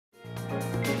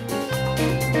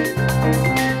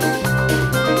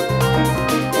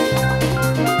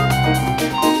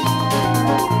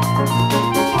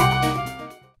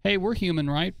we're human,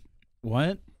 right?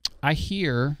 What? I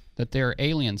hear that there are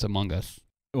aliens among us.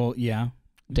 Well, yeah.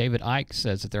 David Icke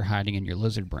says that they're hiding in your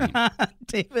lizard brain.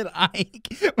 David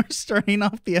Icke. We're starting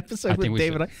off the episode with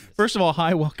David Icke. First of all,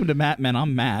 hi, welcome to Matt Men.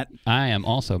 I'm Matt. I am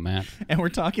also Matt. And we're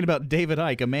talking about David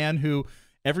Icke, a man who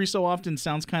every so often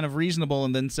sounds kind of reasonable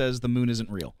and then says the moon isn't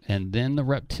real. And then the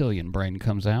reptilian brain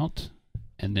comes out,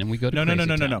 and then we go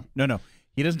to No.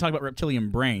 He doesn't talk about reptilian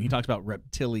brain. He talks about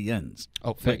reptilians.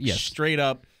 Oh, yes. Straight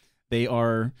up, they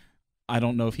are... I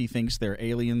don't know if he thinks they're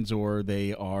aliens or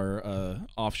they are a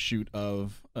offshoot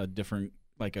of a different,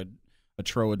 like a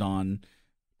Troodon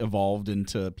evolved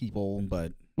into people,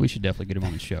 but... We should definitely get him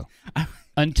on the show.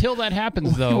 Until that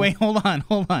happens, though... Wait, hold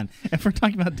on. If we're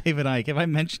talking about David Icke, have I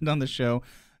mentioned on the show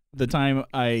the time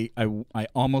I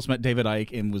almost met David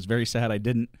Icke and was very sad I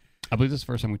didn't? I believe this is the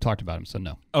first time we talked about him, so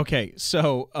no. Okay,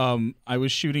 so I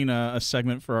was shooting a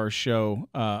segment for our show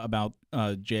about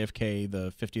JFK,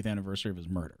 the 50th anniversary of his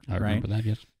murder. I remember that,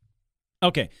 yes.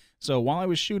 Okay, so while I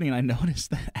was shooting, I noticed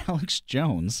that Alex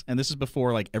Jones, and this is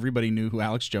before like everybody knew who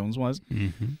Alex Jones was.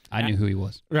 Mm-hmm. I knew who he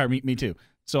was. Right, me too.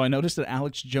 So I noticed that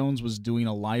Alex Jones was doing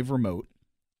a live remote,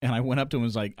 and I went up to him and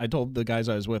was like, I told the guys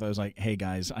I was with, I was like, hey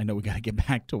guys, I know we got to get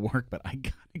back to work, but I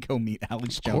got to go meet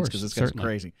Alex Jones because this guy's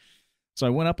crazy. So I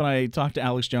went up and I talked to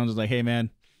Alex Jones. I was like, hey,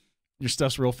 man, your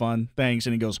stuff's real fun. Thanks.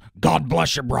 And he goes, God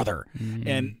bless you, brother. Mm-hmm.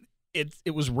 And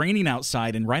it was raining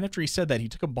outside. And right after he said that, he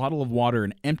took a bottle of water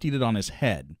and emptied it on his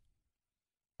head.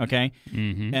 Okay?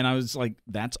 Mm-hmm. And I was like,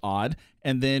 that's odd.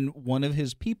 And then one of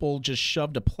his people just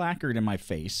shoved a placard in my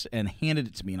face and handed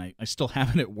it to me. And I still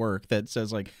have it at work that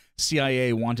says, like,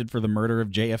 CIA wanted for the murder of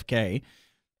JFK.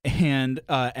 And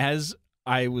as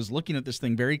I was looking at this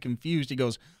thing very confused, he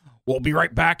goes, we'll be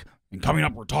right back. And coming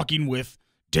up, we're talking with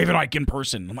David Icke in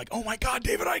person. I'm like, oh my God,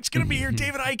 David Icke's gonna be here.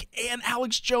 David Icke and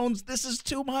Alex Jones. This is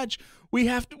too much. We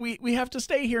have to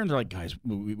stay here. And they're like, guys,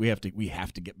 we have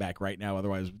to get back right now.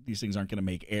 Otherwise, these things aren't gonna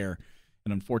make air.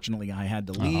 And unfortunately, I had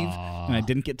to leave, and I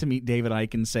didn't get to meet David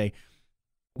Icke and say,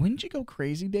 when did you go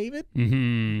crazy, David?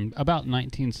 Mm-hmm. About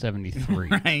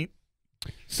 1973. Right.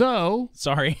 So,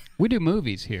 sorry, we do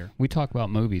movies here. We talk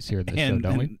about movies here at this show,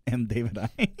 don't we? And David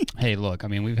Icke. Hey, look, I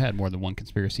mean, we've had more than one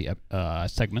conspiracy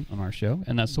segment on our show,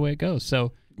 and that's the way it goes.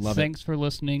 So, thanks for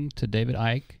listening to David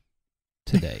Icke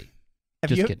today.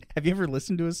 Kidding. Have you ever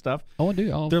listened to his stuff? Oh, I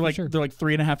do. Oh, they're like sure. They're like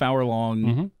 3.5 hour long.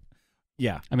 Mm-hmm.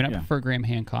 Yeah. I mean, I prefer Graham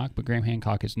Hancock, but Graham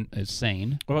Hancock is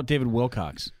sane. What about David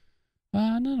Wilcox?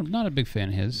 No, not a big fan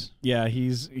of his. Yeah,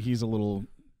 he's a little.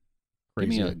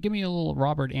 Give me a little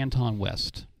Robert Anton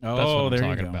West. Oh, that's what I'm there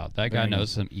talking you go. about. That guy knows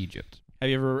some Egypt. Have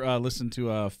you ever listened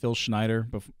to Phil Schneider?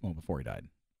 Before he died.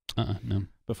 No.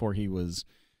 Before he was,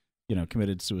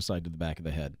 committed suicide to the back of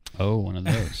the head. Oh, one of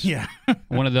those. Yeah.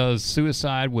 One of those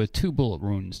suicide with 2 bullet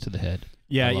wounds to the head.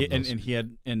 Yeah,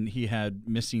 and he had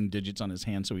missing digits on his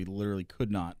hand, so he literally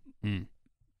could not.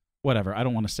 Whatever. I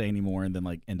don't want to say anymore, and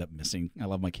then end up missing. I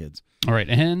love my kids. All right,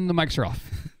 and the mics are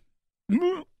off.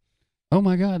 Oh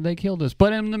my God, they killed us.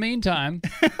 But in the meantime,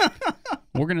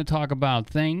 we're going to talk about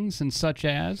things and such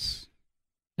as,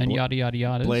 and yada, yada,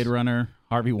 yada. Blade Runner,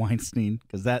 Harvey Weinstein,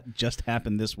 because that just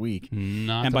happened this week.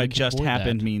 And by just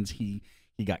happened means he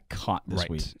got caught this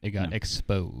week. It got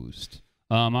exposed.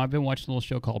 I've been watching a little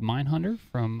show called Mindhunter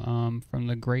from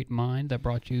the great mind that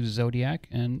brought you Zodiac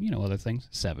and, other things,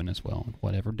 Seven as well,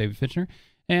 whatever, David Fincher.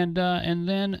 And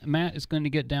then Matt is going to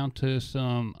get down to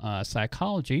some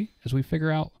psychology as we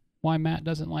figure out why Matt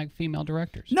doesn't like female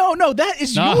directors. No, that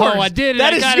is yours. Oh, I did it.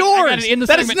 That is yours.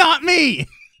 That is not me.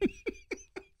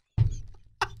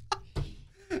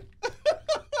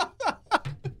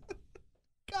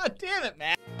 God damn it,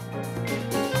 Matt.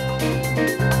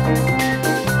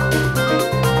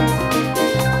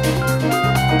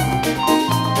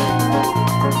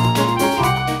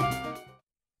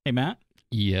 Hey, Matt.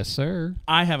 Yes, sir.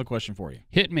 I have a question for you.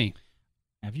 Hit me.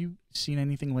 Have you seen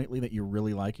anything lately that you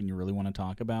really like and you really want to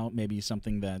talk about? Maybe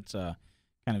something that's kind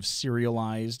of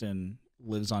serialized and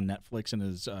lives on Netflix and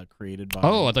is created by...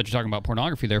 Oh, I thought you were talking about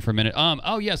pornography there for a minute.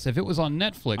 Oh, yes, if it was on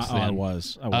Netflix, then... I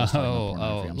was talking about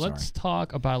pornography. I'm let's sorry.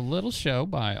 talk about a little show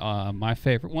by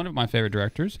one of my favorite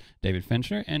directors, David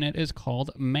Fincher, and it is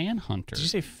called Manhunter. Did you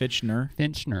say Fitchner?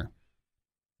 Fincher.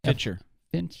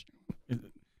 Finch.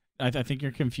 I think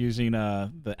you're confusing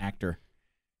the actor.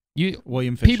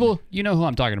 William Fitchner. People, you know who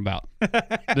I'm talking about.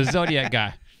 The Zodiac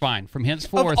guy. Fine. From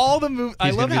henceforth. Of all the movies, I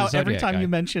love how every time guy. you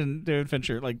mention David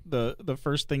Fincher, the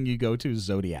first thing you go to is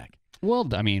Zodiac. Well,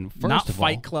 I mean, not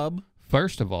Fight Club.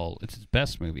 First of all, it's his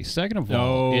best movie. Second of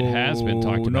all, it has been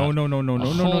talked about no, a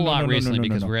whole lot recently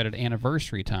because we're at an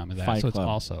anniversary time of that. Fight so it's Club.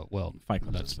 also, well, Fight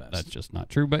Club is his best. that's just not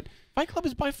true. But Fight Club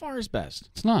is by far his best.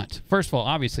 it's not. First of all,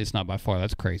 obviously it's not by far.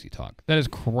 That's crazy talk. That is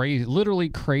crazy, literally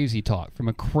crazy talk from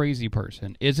a crazy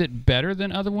person. Is it better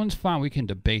than other ones? Fine, we can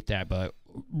debate that, but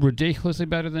ridiculously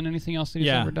better than anything else that he's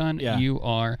ever done? Yeah. You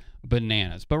are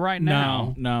bananas. But right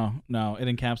now... No. It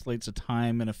encapsulates a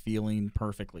time and a feeling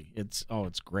perfectly. It's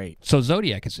great. So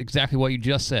Zodiac is exactly what you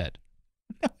just said.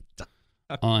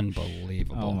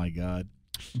 Unbelievable. Oh, my God.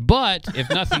 But if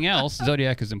nothing else,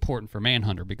 Zodiac is important for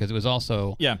Manhunter because it was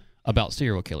also about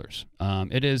serial killers.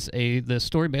 It is the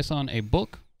story based on a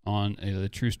book on the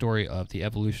true story of the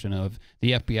evolution of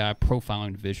the FBI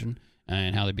profiling division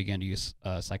and how they began to use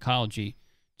psychology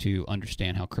to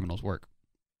understand how criminals work.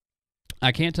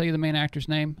 I can't tell you the main actor's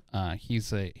name.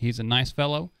 He's a nice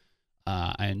fellow.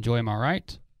 I enjoy him all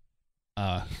right.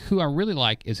 Who I really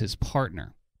like is his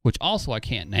partner, which also I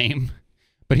can't name,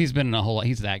 but he's been in a whole lot.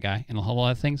 He's that guy in a whole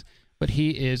lot of things. But he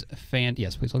is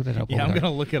Yes, please look that up. Yeah, I'm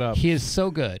gonna look it up. He is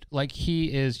so good. Like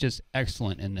he is just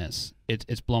excellent in this.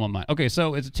 It's blown my mind. Okay,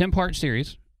 so it's a 10-part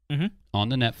series on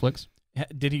the Netflix.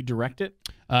 Did he direct it?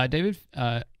 David,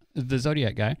 the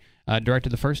Zodiac guy,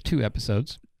 directed the first 2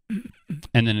 episodes,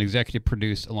 and then executive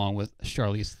produced along with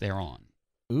Charlize Theron.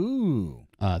 Ooh.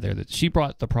 She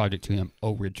brought the project to him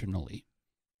originally.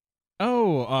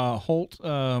 Oh, Holt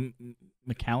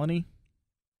McCallany?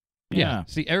 Yeah.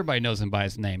 See, everybody knows him by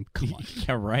his name. Come on.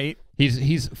 Yeah, right?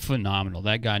 He's phenomenal.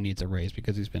 That guy needs a raise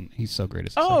because he's so great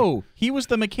at society. Oh, he was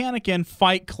the mechanic in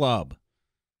Fight Club.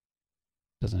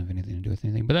 Doesn't have anything to do with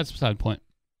anything, but that's beside the point.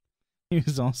 He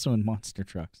was also in Monster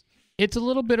Trucks. It's a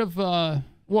little bit of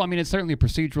well, I mean, it's certainly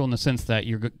procedural in the sense that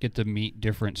you get to meet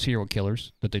different serial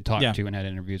killers that they talked to and had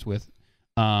interviews with.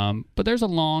 But there's a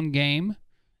long game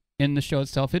in the show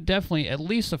itself. It definitely, at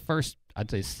least the first, I'd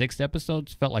say 6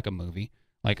 episodes, felt like a movie.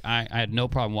 Like, I had no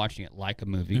problem watching it like a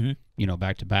movie,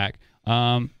 back to back.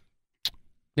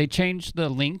 They changed the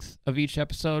length of each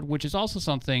episode, which is also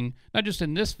something, not just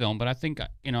in this film, but I think, I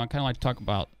kind of like to talk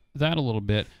about that a little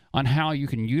bit on how you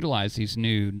can utilize the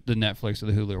Netflix or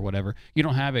the Hulu or whatever. You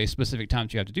don't have a specific time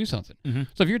that you have to do something.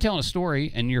 So if you're telling a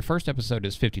story and your first episode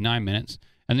is 59 minutes,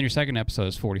 and then your second episode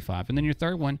is 45, and then your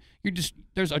third one,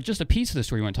 there's just a piece of the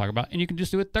story you want to talk about, and you can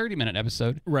just do a 30-minute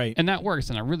episode. Right. And that works,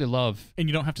 and I really love And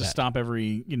you don't have to that. stop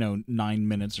every, 9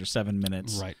 minutes or 7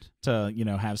 minutes Right. to,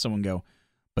 have someone go,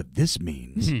 but this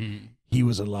means he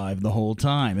was alive the whole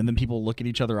time. And then people look at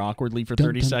each other awkwardly for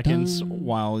 30 seconds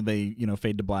while they,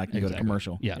 fade to black and go to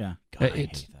commercial. Yeah. God, I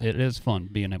hate that. It is fun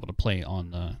being able to play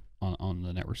on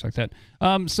the networks like that.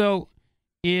 So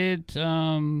it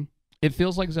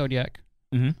feels like Zodiac.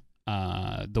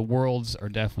 The worlds are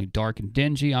definitely dark and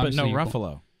dingy. Obviously, but no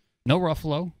Ruffalo. No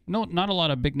Ruffalo. No, not a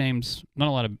lot of big names. Not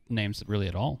a lot of names really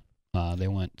at all. They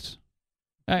went.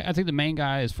 I think the main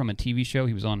guy is from a TV show.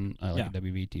 He was on a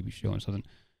WB TV show or something.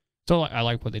 So I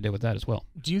like what they did with that as well.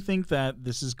 Do you think that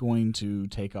this is going to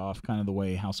take off kind of the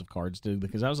way House of Cards did?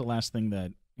 Because that was the last thing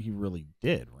that he really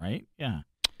did, right? Yeah.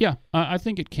 Yeah, I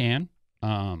think it can.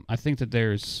 I think that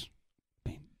there's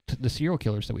the serial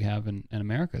killers that we have in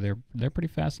America. They're pretty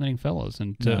fascinating fellows,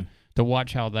 and to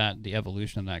watch how the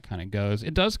evolution of that kind of goes.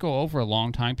 It does go over a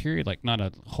long time period, like not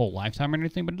a whole lifetime or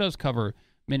anything, but it does cover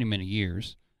many, many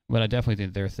years. But I definitely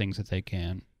think there are things that they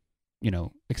can,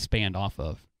 expand off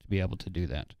of to be able to do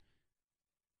that.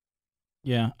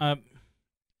 Yeah.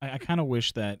 I kind of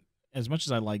wish that, as much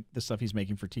as I like the stuff he's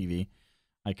making for TV,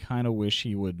 I kind of wish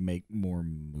he would make more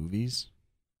movies.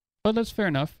 Well, that's fair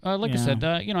enough. Like I said,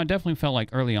 I definitely felt like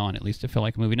early on, at least, it felt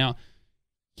like a movie. Now,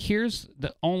 here's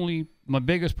my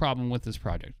biggest problem with this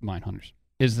project, Mindhunters,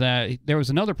 is that there was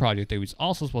another project that he was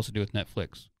also supposed to do with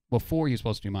Netflix before he was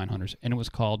supposed to do Mindhunters, and it was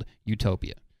called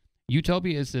Utopia.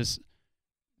 Utopia is this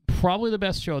probably the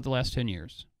best show of the last 10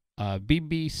 years.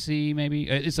 BBC, maybe.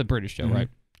 It's a British show, right?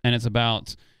 And it's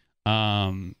about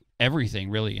everything,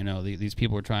 really. These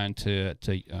people are trying to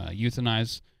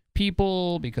euthanize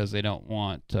people because they don't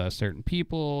want certain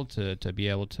people to be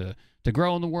able to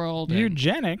grow in the world.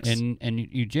 Eugenics. And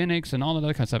eugenics and all that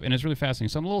other kind of stuff. And it's really fascinating.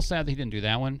 So I'm a little sad that he didn't do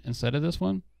that one instead of this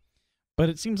one. But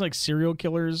it seems like serial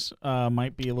killers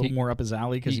might be a little more up his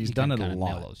alley because he's done it a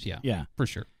lot. Yeah, for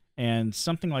sure. And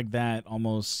something like that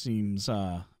almost seems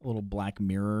a little Black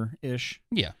Mirror-ish.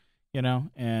 Yeah.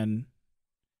 And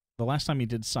the last time he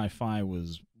did sci-fi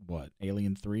was, what,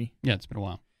 Alien 3? Yeah, it's been a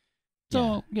while.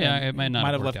 So, it might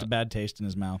not have left a bad taste in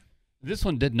his mouth. This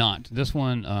one did not. This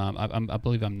one, I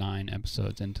believe I'm 9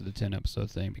 episodes into the 10-episode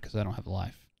thing because I don't have a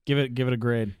life. Give it a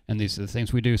grade. And these are the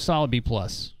things we do. Solid B+.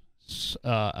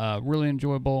 Really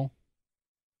enjoyable.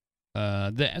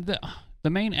 The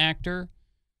main actor,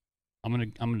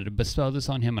 I'm gonna bestow this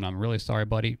on him, and I'm really sorry,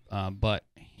 buddy. But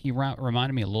he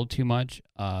reminded me a little too much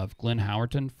of Glenn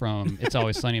Howerton from It's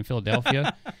Always Sunny in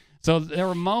Philadelphia. So there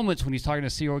were moments when he's talking to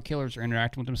serial killers or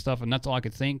interacting with them and stuff, and that's all I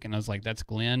could think. And I was like, "That's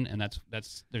Glenn," and that's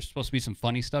there's supposed to be some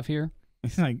funny stuff here.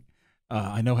 He's like,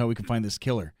 I know how we can find this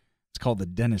killer. It's called the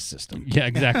Dennis system. Yeah,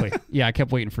 exactly. Yeah, I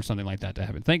kept waiting for something like that to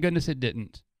happen. Thank goodness it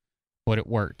didn't, but it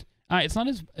worked. It's not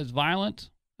as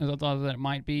violent as I thought that it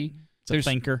might be. It's a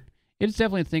thinker. It's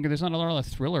definitely a thinker. There's not a lot of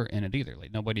thriller in it either.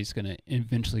 Like nobody's gonna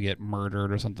eventually get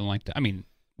murdered or something like that. I mean,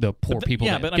 the poor people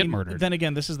that get murdered. Then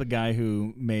again, this is the guy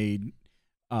who made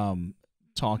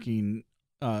talking,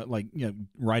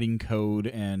 writing code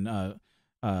and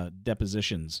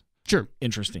depositions. Sure.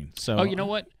 Interesting. So, oh, you know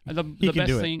what? The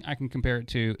best thing I can compare it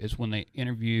to is when they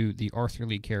interview the Arthur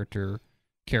Lee character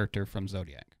from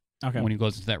Zodiac. Okay. When he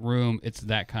goes into that room, it's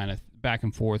that kind of back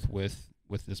and forth with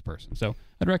this person. So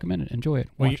I'd recommend it. Enjoy it.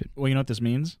 Watch it. Well, you know what this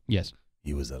means? Yes.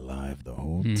 He was alive the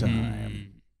whole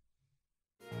time.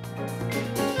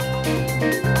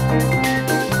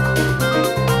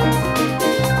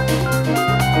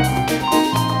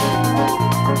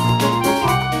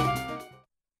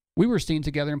 We were seen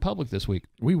together in public this week.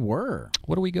 We were.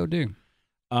 What do we go do?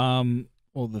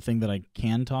 Well, the thing that I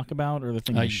can talk about or the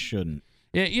thing I shouldn't?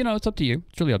 Yeah, it's up to you.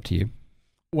 It's really up to you.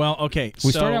 Well, okay.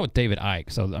 We started out with David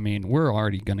Icke, so, I mean, we're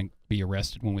already going to be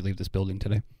arrested when we leave this building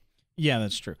today. Yeah,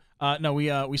 that's true. No,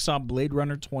 we saw Blade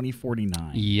Runner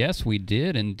 2049. Yes, we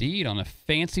did, indeed, on a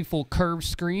fanciful curved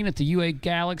screen at the UA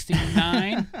Galaxy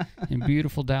 9 in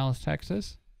beautiful Dallas,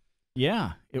 Texas.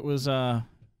 Yeah, it was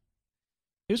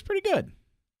pretty good.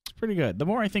 It's pretty good. The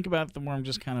more I think about it, the more I'm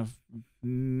just kind of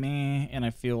meh, and I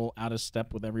feel out of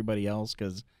step with everybody else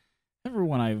because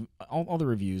everyone all the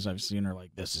reviews I've seen are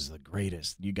like, "This is the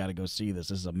greatest. You got to go see this.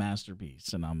 This is a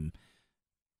masterpiece." And I'm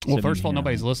first of all,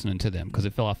 nobody's listening to them because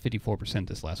it fell off 54%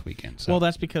 this last weekend. So. Well,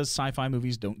 that's because sci-fi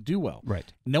movies don't do well.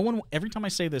 Right. No one. Every time I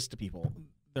say this to people,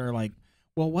 they're like,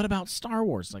 "Well, what about Star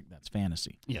Wars?" Like, that's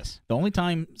fantasy. Yes. The only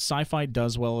time sci-fi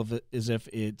does well is if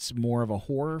it's more of a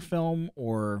horror film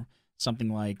or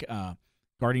something like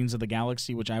Guardians of the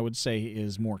Galaxy, which I would say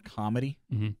is more comedy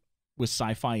with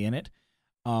sci-fi in it.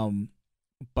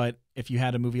 But if you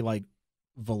had a movie like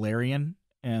Valerian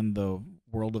and the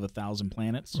World of 1,000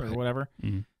 Planets or whatever,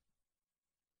 you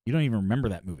don't even remember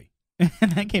that movie.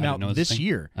 And that came out this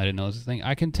year. I didn't know it was a thing.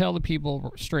 I can tell the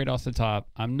people straight off the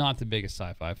top, I'm not the biggest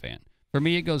sci-fi fan. For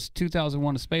me, it goes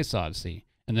 2001: A Space Odyssey,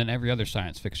 and then every other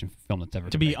science fiction film that's ever been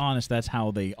made. To be honest, that's how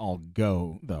they all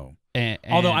go, though. And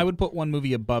although I would put one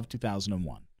movie above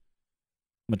 2001,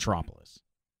 Metropolis.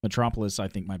 Metropolis, I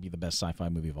think, might be the best sci-fi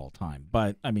movie of all time.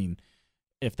 But I mean,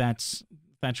 if that's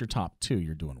your top two,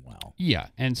 you're doing well. Yeah,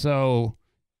 and so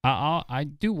I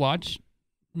do watch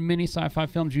many sci-fi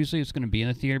films. Usually, it's going to be in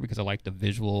the theater because I like the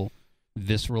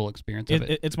visceral experience of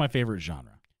it. It's my favorite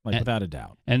genre, without a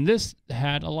doubt. And this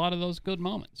had a lot of those good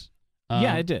moments.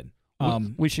 Yeah, it did.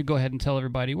 We should go ahead and tell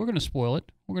everybody we're going to spoil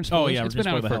it. We're going to spoil it. It's been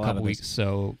out for a couple weeks,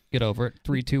 so get over it.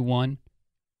 3, 2, 1.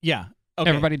 Yeah. Okay.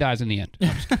 Everybody dies in the end.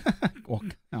 Well,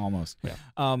 almost.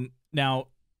 Yeah. Now,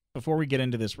 before we get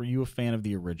into this, were you a fan of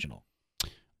the original?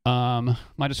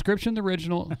 My description of the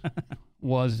original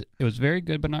was it was very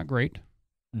good but not great.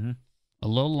 Mm-hmm. A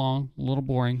little long, a little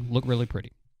boring, looked really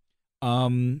pretty.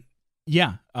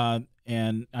 Yeah.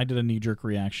 And I did a knee-jerk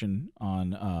reaction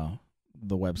on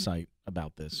the website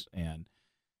about this, and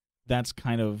that's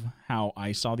kind of how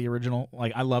I saw the original.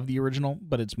 Like, I love the original,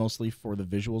 but it's mostly for the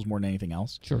visuals more than anything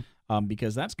else. Sure.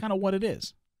 Because that's kind of what it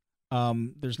is.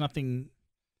 There's nothing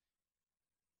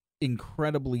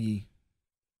incredibly,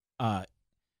 I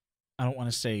don't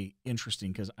want to say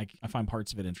interesting because I find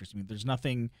parts of it interesting. There's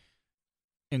nothing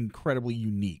incredibly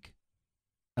unique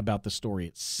about the story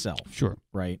itself. Sure.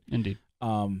 Right? Indeed.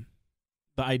 The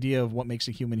idea of what makes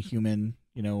a human human,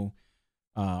 can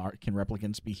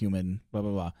replicants be human, blah,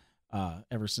 blah, blah,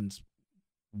 ever since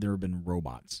there have been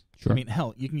robots. Sure. I mean,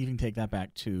 hell, you can even take that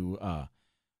back to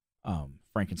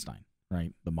Frankenstein,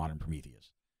 right? The modern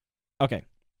Prometheus. Okay,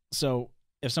 so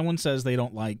if someone says they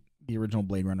don't like the original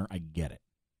Blade Runner, I get it.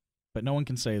 But no one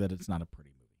can say that it's not a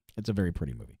pretty movie. It's a very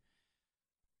pretty movie.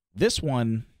 This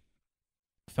one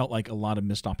felt like a lot of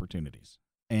missed opportunities.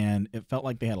 And it felt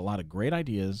like they had a lot of great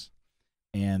ideas,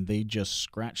 and they just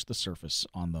scratched the surface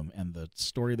on them. And the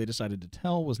story they decided to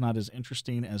tell was not as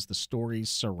interesting as the stories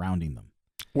surrounding them.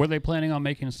 Were they planning on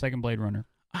making a second Blade Runner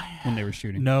when they were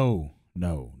shooting? No.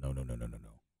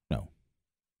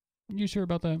 You sure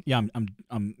about that? Yeah,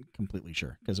 I'm completely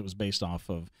sure because it was based off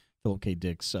of Philip K.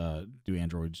 Dick's "Do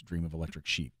Androids Dream of Electric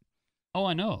Sheep?" Oh,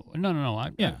 I know.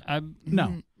 No. Yeah.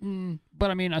 No.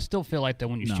 But I mean, I still feel like that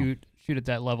when you No. shoot at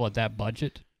that level, at that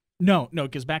budget. No,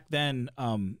 because back then,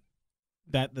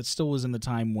 that still was in the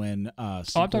time when Oh, I'm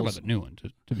talking about sequels- the new one.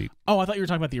 To be. Oh, I thought you were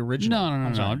talking about the original. No.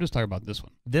 I'm sorry. I'm just talking about this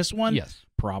one. This one, Yes,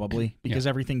 probably because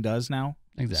everything does now.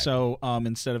 exactly. So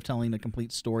instead of telling a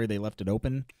complete story, they left it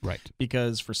open Right.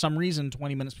 because for some reason,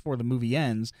 20 minutes before the movie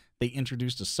ends, they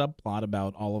introduced a subplot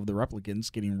about all of the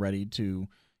replicants getting ready to,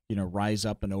 rise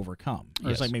up and overcome. Or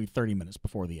Yes. it's like maybe 30 minutes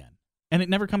before the end, and it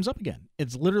never comes up again.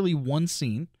 It's literally one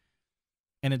scene,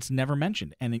 and it's never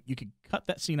mentioned. And you could cut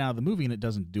that scene out of the movie, and it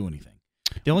doesn't do anything.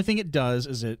 The only thing it does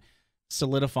is it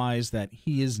solidifies that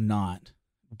he is not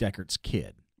Deckard's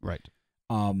kid. Right.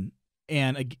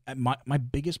 And my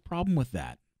biggest problem with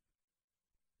that,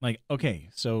 like, okay,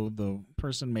 so the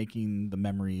person making the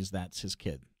memories, that's his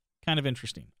kid. Kind of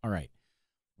interesting. All right.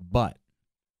 But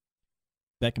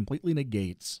that completely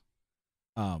negates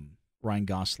Ryan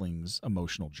Gosling's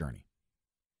emotional journey.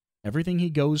 Everything he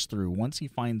goes through, once he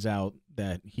finds out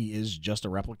that he is just a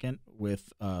replicant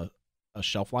with a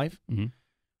shelf life, Mhm.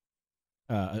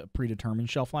 A predetermined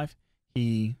shelf life,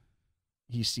 he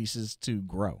ceases to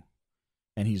grow.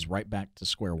 And he's right back to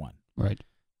square one. Right.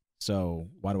 So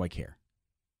why do I care?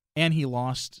 And he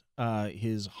lost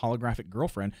his holographic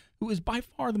girlfriend, who is by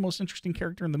far the most interesting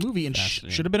character in the movie, and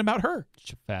Fascinating. should have been about her.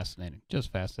 Fascinating.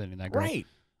 Just fascinating. That girl. Right.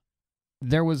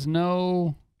 There was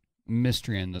no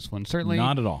mystery in this one. Certainly,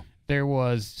 Not at all. there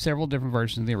was several different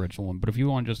versions of the original one. But if you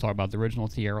want to just talk about the original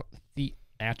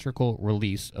theatrical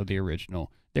release of the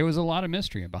original, there was a lot of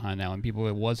mystery behind that one.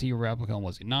 People, was he a replicant?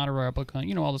 Was he not a replicant?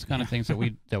 You know, all those kind of things that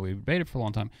we debated for a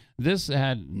long time. This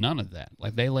had none of that.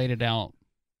 Like, they laid it out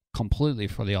completely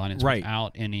for the audience Right.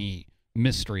 without any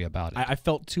mystery about it. I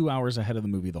felt 2 hours ahead of the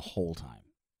movie the whole time,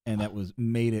 and that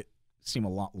made it seem a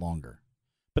lot longer.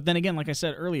 But then again, like I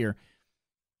said earlier,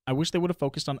 I wish they would have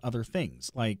focused on other things.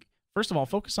 Like, first of all,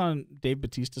 focus on Dave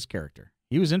Bautista's character.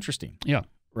 He was interesting. Yeah.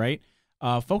 Right?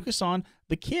 Focus on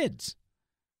the kids.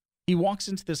 He walks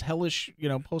into this hellish,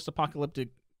 post-apocalyptic,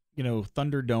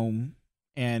 Thunderdome,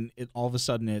 and all of a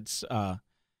sudden it's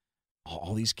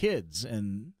all these kids,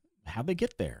 and how'd they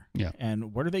get there? Yeah.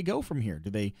 And where do they go from here? Do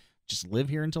they just live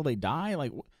here until they die?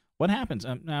 Like, what happens?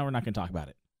 No, we're not going to talk about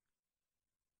it.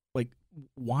 Like,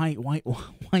 why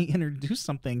introduce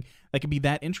something that could be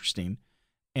that interesting?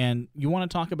 And you want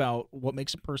to talk about what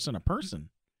makes a person a person?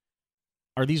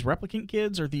 Are these replicant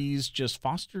kids? Are these just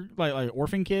foster, like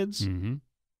orphan kids? Mm-hmm.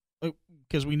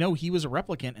 Because we know he was a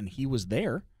replicant and he was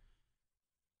there,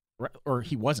 or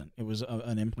he wasn't. It was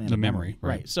an implanted The memory,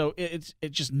 right. So it's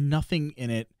just nothing in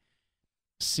it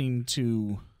seemed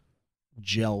to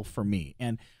gel for me.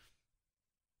 And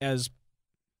as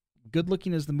good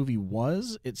looking as the movie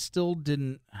was, it still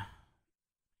didn't.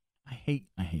 I hate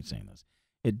saying this.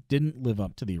 It didn't live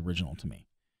up to the original to me.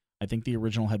 I think the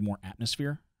original had more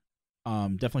atmosphere.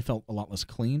 Definitely felt a lot less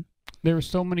clean. There were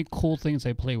so many cool things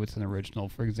they played with in the original.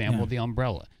 For example, Yeah. the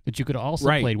umbrella that you could also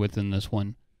Right. played with in this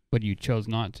one, but you chose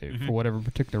not to Mhm. for whatever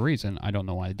particular reason. I don't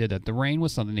know why they did that. The rain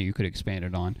was something that you could expand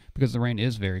it on because the rain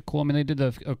is very cool. I mean, they did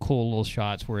a cool little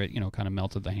shots where it kind of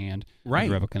melted the hand, Right.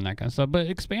 the replica and that kind of stuff. But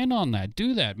expand on that,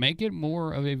 do that, make it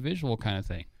more of a visual kind of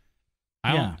thing.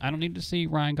 I don't need to see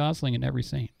Ryan Gosling in every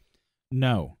scene.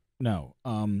 No.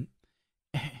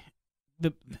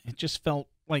 It just felt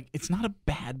like it's not a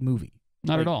bad movie.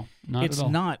 Not Like, at all. Not it's at all.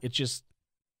 not. It's just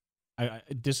I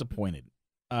disappointed.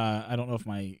 I don't know if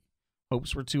my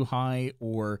hopes were too high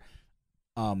or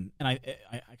and I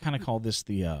kind of call this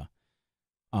the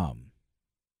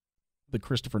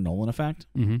Christopher Nolan effect,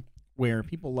 Mm-hmm. where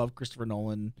people love Christopher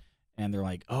Nolan and they're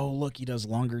like, "Oh, look, he does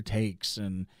longer takes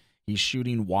and he's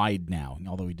shooting wide now,"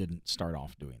 although he didn't start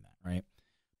off doing that, right?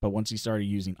 But once he started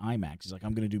using IMAX, he's like,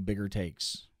 "I'm going to do bigger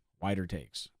takes, wider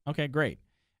takes." Okay, great.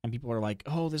 And people are like,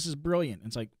 "Oh, this is brilliant." And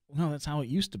it's like, no, that's how it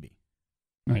used to be.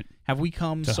 Right. Have we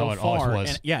come To so how it always far?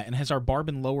 was. And has our bar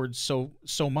been lowered so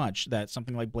much that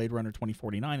something like Blade Runner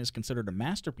 2049 is considered a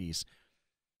masterpiece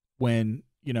when,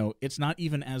 it's not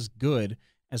even as good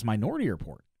as Minority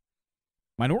Report.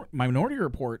 Minority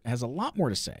Report has a lot more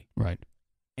to say, Right.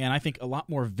 and I think a lot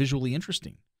more visually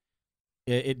interesting.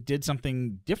 It did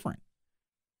something different.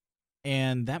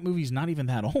 And that movie's not even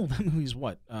that old. That movie's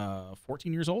what,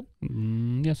 14 years old?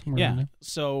 Yeah, somewhere around Yeah. there.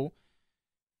 So,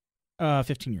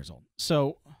 15 years old.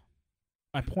 So,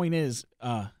 my point is,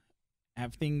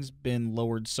 have things been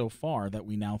lowered so far that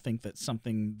we now think that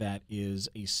something that is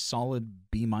a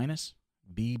solid B minus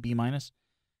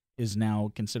is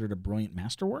now considered a brilliant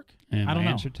masterwork? And I don't my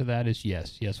know. answer to that is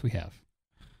yes. Yes, we have.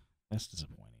 That's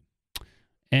disappointing.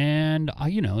 And,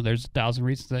 there's 1,000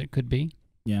 reasons that it could be.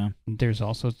 Yeah. There's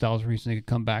also thousands of reasons they could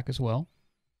come back as well.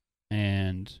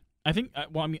 And I think.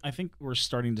 Well, I mean, I think we're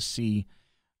starting to see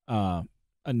a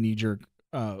knee-jerk,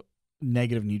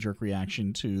 negative knee-jerk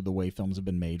reaction to the way films have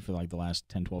been made for like the last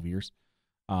 10, 12 years.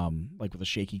 Like with a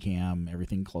shaky cam,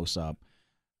 everything close up.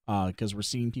 Because we're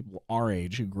seeing people our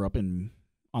age who grew up on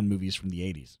movies from the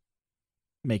 80s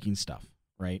making stuff,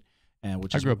 right? And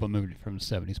which I grew up on movies from the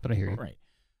 70s, but I hear you. right.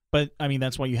 But I mean,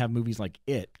 that's why you have movies like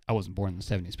It. I wasn't born in the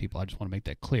 70s, people. I just want to make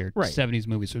that clear. Right. 70s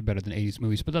movies are better than 80s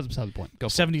movies, but that's beside the point. Go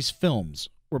for it. 70s films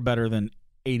were better than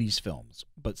 80s films,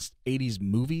 but 80s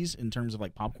movies in terms of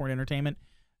like popcorn entertainment,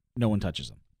 no one touches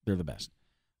them. They're the best.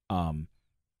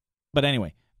 But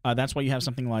anyway, that's why you have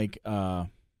something like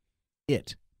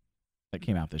It that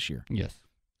came out this year. Yes.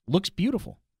 Looks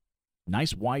beautiful.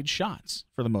 Nice wide shots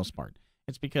for the most part.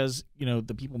 It's because,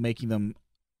 the people making them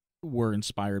were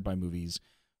inspired by movies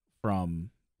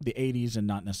from the 80s and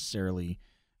not necessarily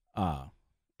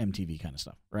MTV kind of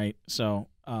stuff, right? So,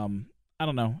 I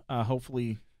don't know.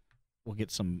 Hopefully we'll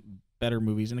get some better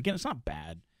movies. And again, it's not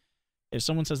bad. If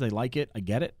someone says they like it, I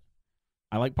get it.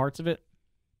 I like parts of it.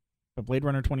 But Blade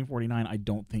Runner 2049, I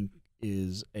don't think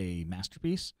is a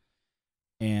masterpiece.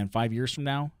 And 5 years from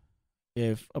now,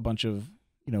 if a bunch of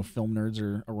film nerds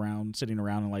are sitting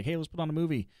around and like, hey, let's put on a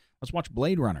movie. Let's watch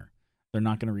Blade Runner. They're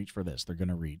not going to reach for this. They're going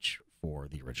to reach for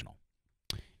the original.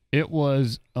 It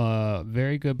was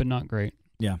very good, but not great.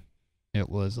 Yeah. It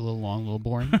was a little long, a little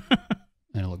boring,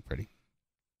 and it looked pretty.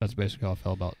 That's basically how I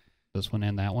felt about this one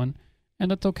and that one. And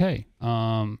that's okay.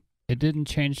 It didn't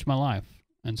change my life.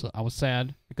 And so I was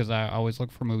sad because I always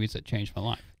look for movies that change my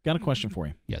life. Got a question for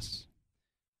you. Yes.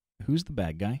 Who's the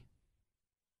bad guy?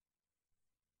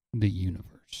 The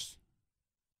universe.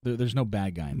 There's no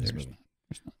bad guy in this There's movie.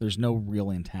 not. There's no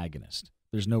real antagonist.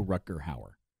 There's no Rutger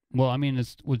Hauer. Well, I mean,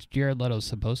 was Jared Leto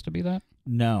supposed to be that?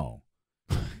 No,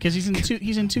 because he's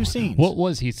in two scenes. What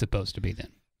was he supposed to be then?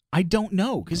 I don't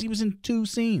know, because he was in 2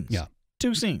 scenes. Yeah.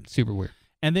 2 scenes. Super weird.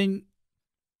 And then,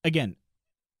 again,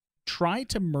 try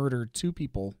to murder 2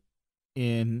 people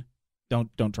in...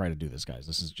 Don't try to do this, guys.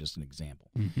 This is just an example.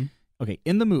 Mm-hmm. Okay,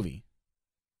 in the movie,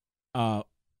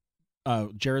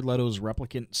 Jared Leto's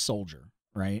replicant soldier,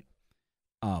 right?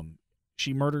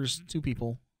 She murders 2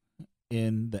 people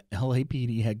in the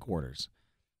LAPD headquarters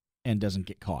and doesn't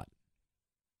get caught.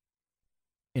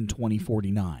 In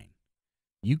 2049,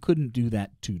 you couldn't do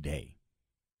that today.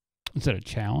 Is that a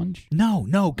challenge? No,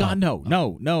 God,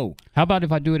 no. How about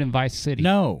if I do it in Vice City?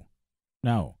 No.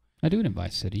 I do it in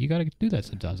Vice City. You got to do that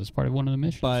sometimes. It's part of one of the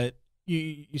missions. But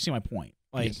you see my point.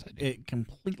 Like, Yes, I do. it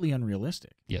completely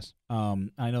unrealistic. Yes.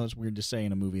 I know it's weird to say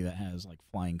in a movie that has like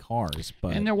flying cars,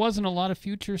 but And there wasn't a lot of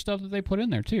future stuff that they put in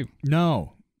there, too.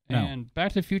 no. And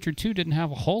Back to the Future 2 didn't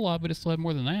have a whole lot, but it still had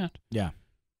more than that. Yeah.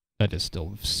 That is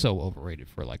still so overrated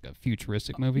for like a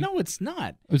futuristic movie. No, it's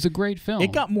not. It was a great film.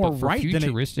 It got more but for right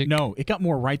futuristic, than it got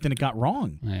more right than it got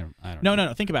wrong. I don't know.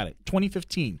 No. Think about it.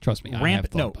 2015. Trust me, I have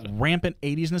thought about it. Rampant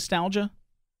 80s nostalgia.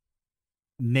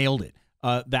 Nailed it.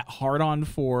 That hard on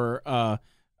for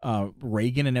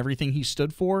Reagan and everything he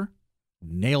stood for.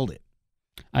 Nailed it.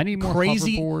 I need more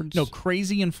crazy hoverboards. No,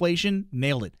 crazy inflation.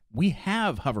 Nailed it. We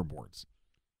have hoverboards.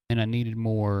 And I needed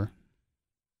more.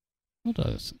 What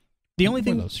does? The only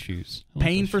thing, those shoes. I like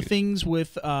paying those for shoes. things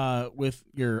with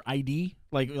your ID,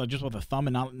 like just with a thumb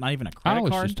and not even a I credit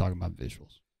was card. just talking about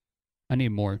visuals. I need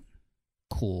more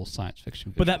cool science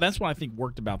fiction visuals. But that's what I think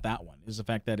worked about that one, is the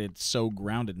fact that it's so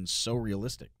grounded and so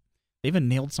realistic. They even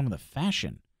nailed some of the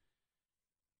fashion.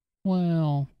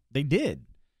 Well, They did.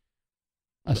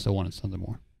 I still wanted something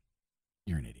more.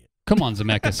 You're an idiot. Come on,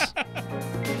 Zemeckis.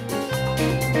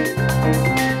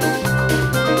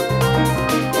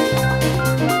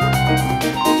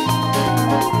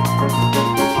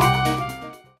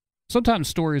 Sometimes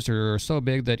stories are so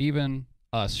big that even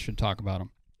us should talk about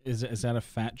them. Is that a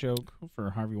fat joke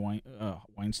for Harvey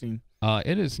Weinstein?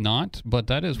 It is not, but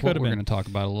that is what Could've we're been. going to talk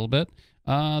about a little bit.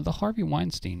 The Harvey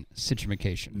Weinstein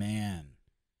situation. Man.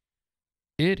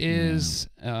 It is,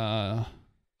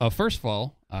 first of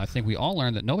all, I think we all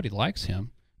learned that nobody likes him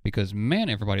because, man,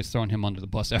 everybody's throwing him under the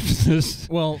bus after this.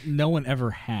 Well, no one ever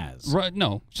has. Right?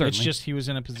 No, certainly. It's just he was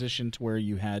in a position to where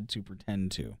you had to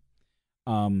pretend to.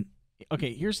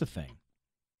 Okay, here's the thing.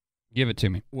 Give it to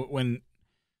me. When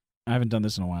I haven't done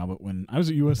this in a while, but when I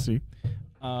was at USC,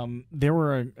 there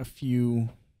were a few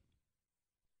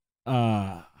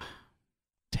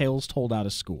tales told out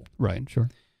of school. Right, sure.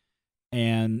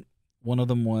 And one of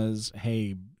them was,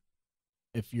 hey,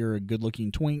 if you're a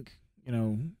good-looking twink,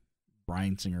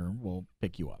 Bryan Singer will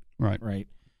pick you up. Right. Right?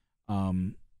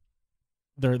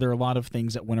 There are a lot of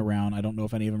things that went around. I don't know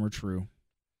if any of them are true.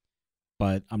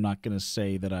 but I'm not going to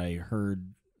say that I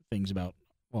heard things about.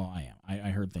 Well, I am. I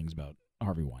heard things about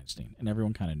Harvey Weinstein, and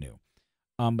everyone kind of knew.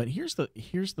 But here's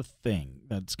the thing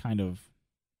that's kind of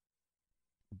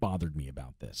bothered me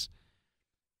about this.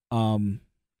 The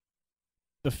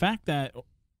fact that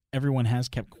everyone has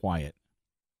kept quiet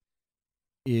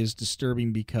is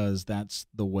disturbing because that's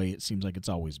the way it seems like it's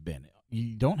always been.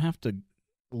 You don't have to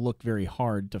look very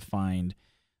hard to find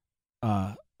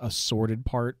a sordid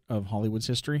part of Hollywood's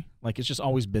history. Like, it's just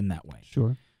always been that way.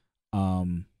 Sure.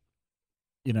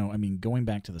 You know, I mean, going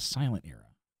back to the silent era,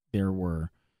 there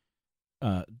were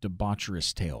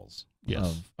debaucherous tales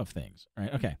of things.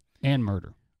 Right? Okay. And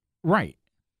murder. Right.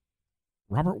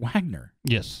 Robert Wagner.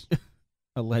 Yes.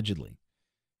 Allegedly.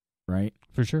 Right?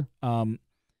 For sure.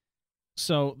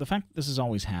 So the fact that this has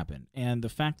always happened, and the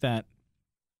fact that,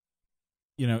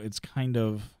 you know, it's kind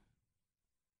of,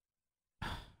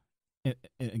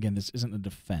 again, this isn't a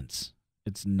defense.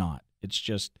 It's not. It's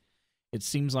just, it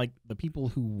seems like the people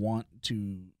who want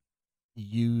to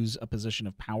use a position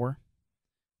of power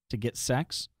to get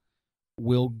sex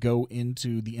will go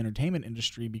into the entertainment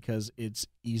industry because it's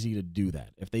easy to do that.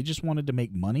 If they just wanted to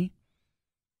make money,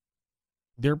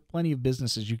 there are plenty of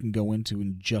businesses you can go into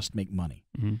and just make money.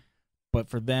 Mm-hmm. But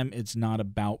for them, it's not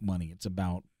about money. It's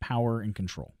about power and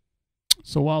control.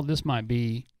 So while this might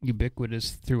be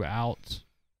ubiquitous throughout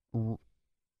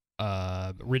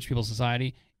rich people's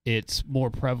society, it's more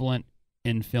prevalent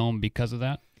in film because of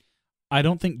that? I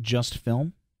don't think just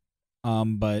film,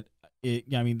 but I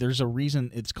mean, there's a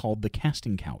reason it's called the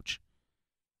casting couch.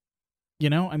 You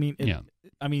know, I mean,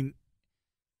 I mean,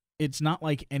 it's not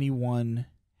like anyone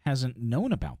hasn't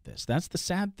known about this. That's the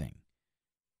sad thing.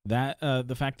 That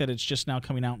the fact that it's just now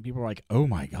coming out and people are like, "Oh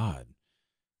my God,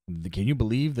 can you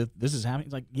believe that this is happening?"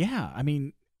 It's like, yeah. I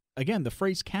mean, again, the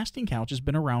phrase "casting couch" has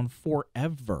been around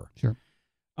forever. Sure.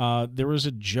 There was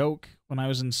a joke when I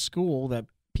was in school that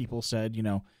people said, you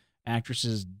know,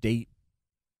 actresses date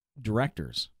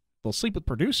directors. They'll sleep with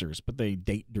producers, but they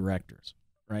date directors,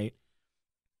 right?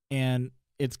 And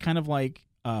it's kind of like,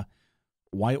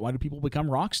 why do people become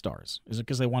rock stars? Is it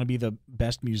because they want to be the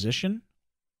best musician?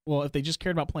 Well, if they just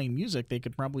cared about playing music, they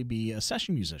could probably be a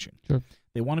session musician. Sure.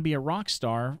 They want to be a rock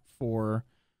star for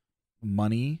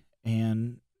money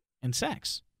and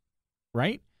sex,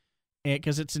 right?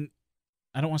 Because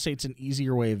I don't want to say it's an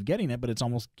easier way of getting it, but it's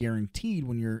almost guaranteed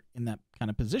when you're in that kind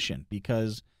of position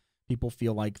because people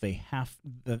feel like they have,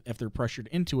 if they're pressured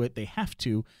into it, they have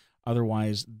to.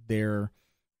 Otherwise, their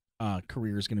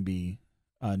career is going to be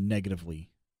negatively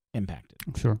impacted.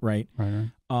 Sure. Right? Right.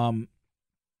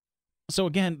 So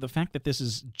again, the fact that this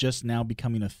is just now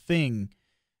becoming a thing,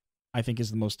 I think, is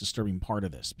the most disturbing part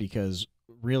of this because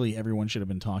really everyone should have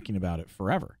been talking about it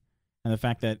forever. And the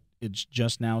fact that it's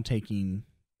just now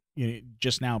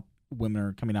just now women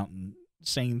are coming out and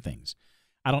saying things.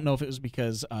 I don't know if it was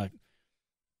because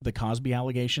the Cosby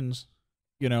allegations,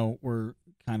 you know, were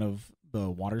kind of the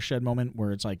watershed moment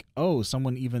where it's like, oh,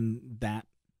 someone even that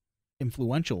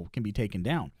influential can be taken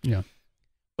down. Yeah.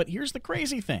 But here's the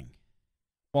crazy thing.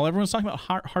 While everyone's talking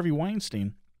about Harvey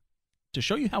Weinstein, to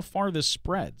show you how far this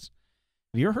spreads,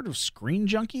 have you ever heard of Screen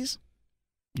Junkies?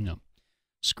 No.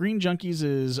 Screen Junkies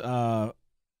is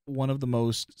one of the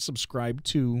most subscribed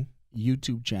to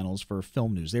YouTube channels for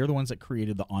film news. They're the ones that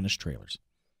created the Honest Trailers.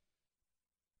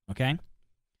 Okay?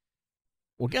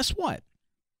 Well, guess what?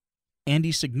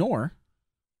 Andy Signore,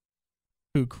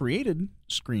 who created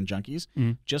Screen Junkies,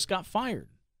 just got fired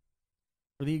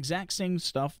for the exact same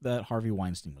stuff that Harvey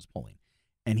Weinstein was pulling.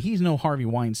 And he's no Harvey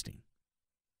Weinstein.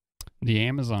 The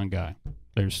Amazon guy.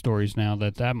 There's stories now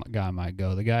that guy might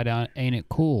go. The guy down Ain't It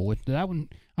Cool? With that one,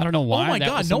 I don't know why. Oh my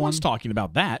God, no one's talking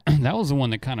about that. That was the one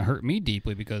that kind of hurt me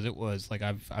deeply because it was like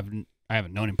I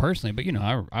haven't known him personally, but you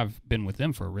know I've been with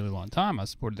them for a really long time. I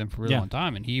supported them for a really long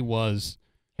time, and he was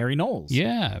Harry Knowles.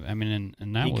 Yeah, I mean,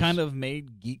 and that he kind of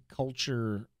made geek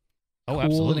culture cool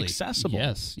absolutely and accessible.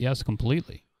 Yes,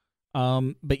 completely.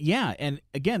 But yeah, and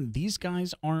again, these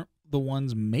guys aren't the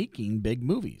ones making big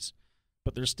movies,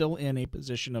 but they're still in a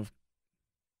position of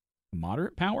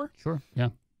moderate power. Sure. Yeah.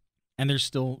 And they're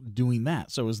still doing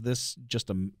that. So is this just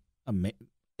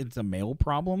it's a male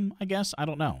problem, I guess? I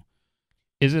don't know.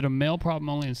 Is it a male problem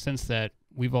only in the sense that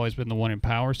we've always been the one in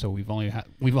power, so we've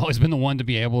always been the one to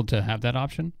be able to have that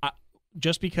option?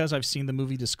 Just because I've seen the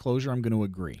movie Disclosure, I'm going to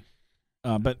agree.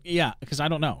 But yeah, because I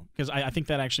don't know. Because I think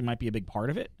that actually might be a big part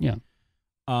of it. Yeah.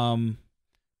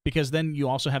 Because then you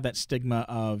also have that stigma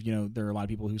of, you know, there are a lot of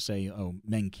people who say, oh,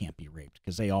 men can't be raped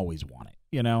because they always want it,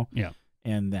 you know? Yeah.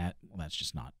 And that's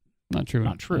just not true.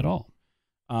 Not true at all.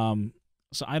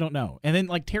 So I don't know. And then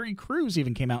like Terry Crews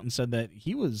even came out and said that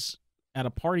he was at a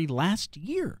party last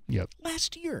year. Yep.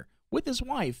 Last year with his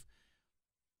wife,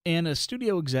 and a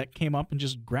studio exec came up and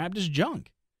just grabbed his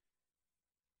junk.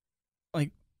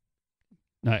 Like,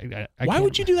 I why can't-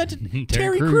 would you do that to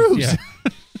Terry Crews? Crews?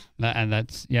 Yeah. And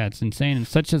that's it's insane. In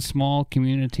such a small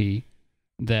community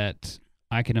that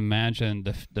I can imagine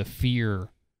the fear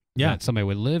that somebody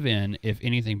would live in if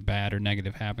anything bad or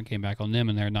negative happened, came back on them,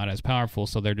 and they're not as powerful,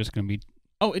 so they're just going to be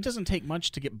Oh, it doesn't take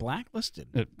much to get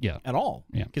blacklisted at all.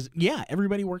 Yeah. Because,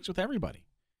 everybody works with everybody.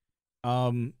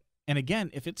 And again,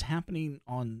 if it's happening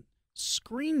on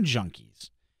Screen Junkies,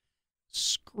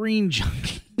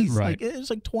 Right. like it was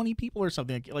like 20 people or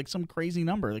something, like some crazy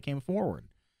number that came forward.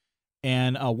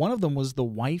 And one of them was the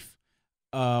wife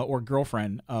or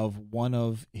girlfriend of one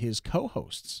of his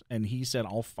co-hosts. And he said,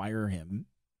 I'll fire him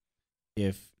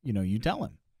if, you tell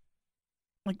him.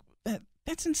 Like,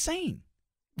 that's insane.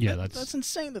 Yeah, that's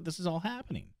insane that this is all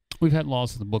happening. We've had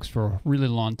laws in the books for a really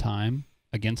long time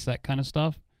against that kind of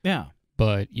stuff, Yeah.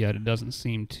 but yet it doesn't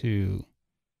seem to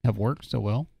have worked so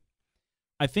well.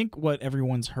 I think what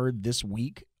everyone's heard this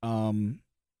week,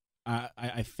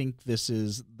 I think this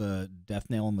is the death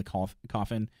nail in the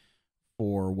coffin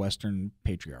for Western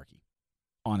patriarchy.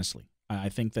 Honestly, I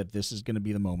think that this is going to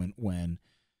be the moment when,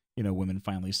 women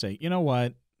finally say, you know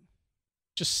what,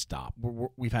 just stop.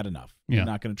 We've had enough. Yeah. You're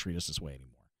not going to treat us this way anymore.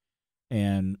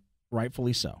 And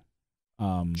rightfully so.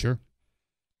 Sure.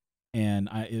 And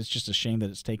it's just a shame that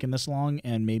it's taken this long,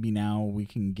 and maybe now we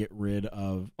can get rid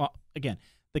of, again,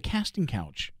 the casting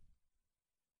couch.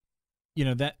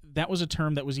 That was a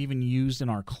term that was even used in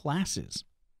our classes,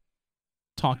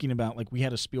 talking about, like, we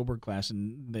had a Spielberg class,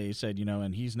 and they said,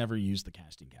 and he's never used the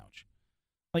casting couch.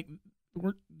 Like,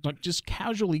 we're like just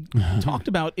casually talked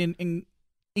about in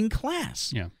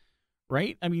class. Yeah.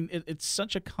 Right? I mean, it's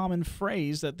such a common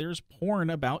phrase that there's porn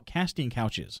about casting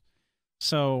couches.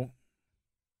 So,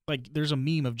 like, there's a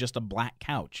meme of just a black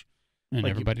couch. And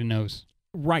Like, everybody knows.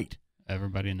 Right.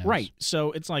 Everybody knows. Right.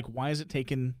 So it's like, why has it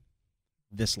taken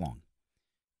this long?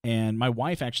 And my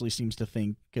wife actually seems to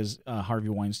think, because Harvey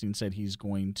Weinstein said he's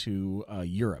going to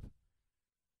Europe.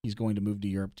 He's going to move to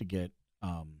Europe to get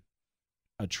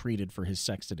treated for his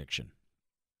sex addiction,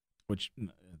 which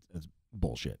is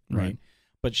bullshit, right?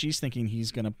 But she's thinking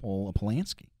he's going to pull a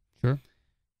Polanski. Sure.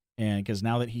 And because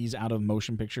now that he's out of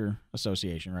Motion Picture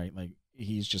Association, right? Like,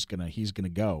 he's going to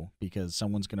go because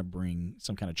someone's going to bring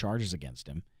some kind of charges against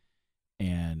him,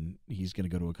 and he's going to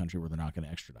go to a country where they're not going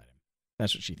to extradite him.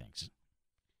 That's what she thinks.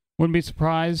 Wouldn't be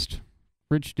surprised.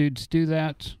 Rich dudes do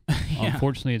that. Yeah.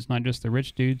 Unfortunately, it's not just the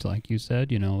rich dudes, like you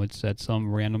said. It's at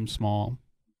some random small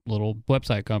little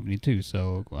website company too.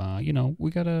 So,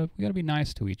 we gotta be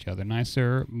nice to each other,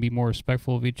 nicer, be more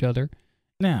respectful of each other.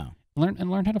 Now, learn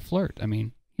how to flirt. I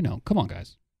mean, come on,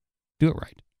 guys, do it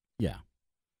right. Yeah.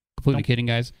 Completely kidding,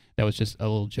 guys. That was just a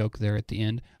little joke there at the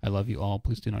end. I love you all.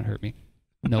 Please do not hurt me.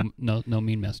 No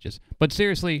mean messages. But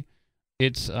seriously,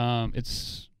 it's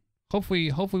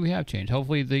hopefully we have changed.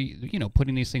 Hopefully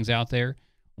putting these things out there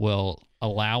will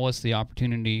allow us the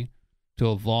opportunity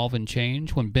to evolve and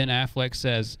change. When Ben Affleck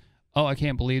says, "Oh, I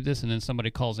can't believe this," and then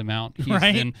somebody calls him out, he's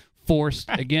then forced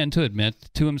again to admit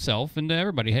to himself and to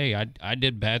everybody, "Hey, I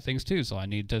did bad things too, so I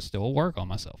need to still work on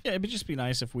myself." Yeah, it'd just be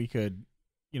nice if we could,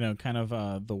 kind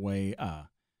of the way,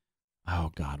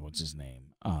 oh God, what's his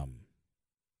name?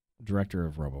 Director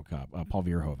of RoboCop, Paul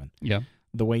Verhoeven. Yeah.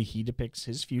 The way he depicts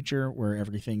his future, where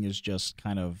everything is just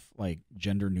kind of like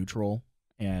gender neutral,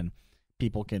 and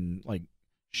people can like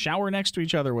shower next to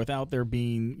each other without there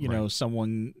being,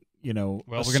 someone,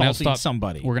 assaulting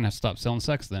somebody. We're gonna have to stop selling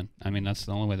sex then. I mean, that's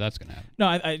the only way that's gonna happen. No,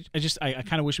 I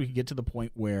kind of wish we could get to the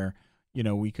point where,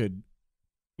 we could,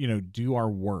 do our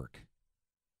work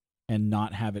and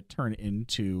not have it turn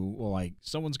into, well, like,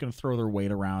 someone's gonna throw their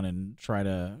weight around and try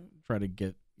to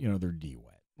get, their D wet.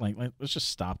 Like, let's just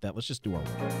stop that. Let's just do our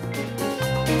work.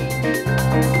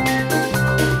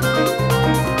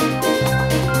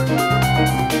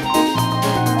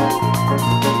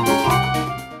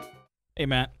 Hey,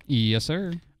 Matt. Yes,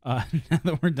 sir. Now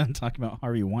that we're done talking about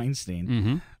Harvey Weinstein,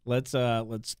 Mm-hmm.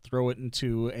 let's throw it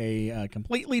into a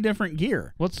completely different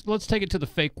gear. Let's take it to the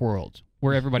fake world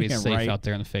where everybody's Yeah, safe right. out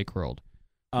there in the fake world.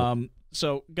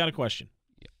 So got a question.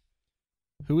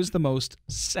 Who is the most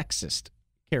sexist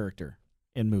character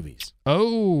in movies?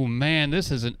 Oh man, this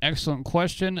is an excellent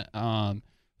question.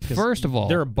 First of all,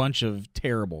 there are a bunch of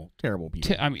terrible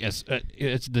people. I mean, it's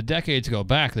the decades go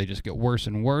back; they just get worse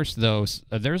and worse. Though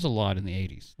there's a lot in the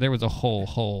 '80s. There was a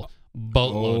whole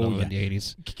boatload of them in the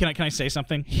 '80s. Can I say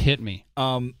something? Hit me.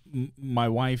 My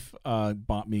wife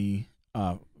bought me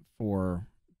for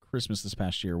Christmas this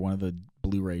past year one of the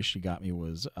Blu-ray she got me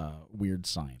was Weird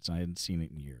Science. I hadn't seen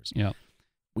it in years. Yep.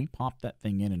 We popped that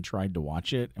thing in and tried to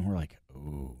watch it, and we're like,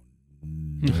 oh,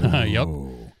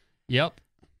 no. Yep.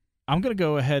 I'm going to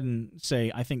go ahead and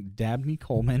say I think Dabney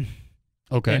Coleman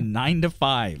Okay. and 9 to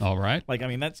 5. All right. Like, I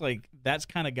mean, that's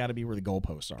kind of got to be where the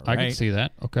goalposts are, right? I can see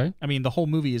that. Okay. I mean, the whole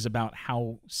movie is about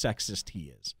how sexist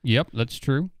he is. Yep, that's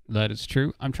true. That is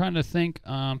true. I'm trying to think.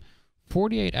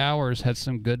 48 Hours had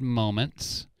some good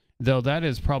moments, though that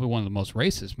is probably one of the most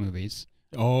racist movies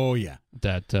Oh, yeah.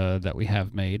 that we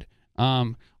have made.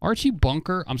 Archie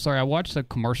Bunker. I'm sorry, I watched a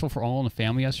commercial for All in the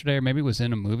Family yesterday, or maybe it was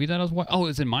in a movie that I was watching. Oh, it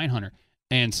was in Mindhunter.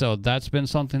 And so that's been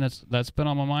something that's been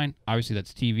on my mind. Obviously,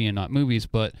 that's TV and not movies,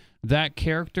 but that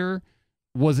character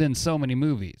was in so many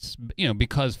movies,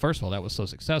 because, first of all, that was so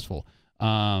successful.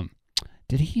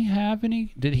 Did he have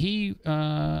any? Did he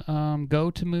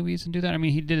go to movies and do that? I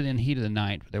mean, he did it in Heat of the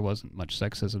Night, but there wasn't much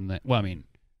sexism.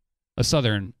 A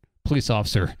Southern police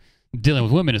officer dealing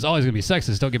with women is always going to be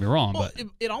sexist, don't get me wrong. Well, but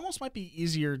it almost might be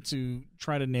easier to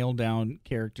try to nail down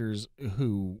characters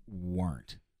who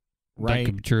weren't, that right?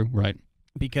 could be true, right?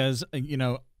 Because,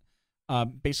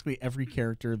 basically every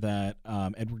character that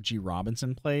Edward G.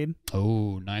 Robinson played,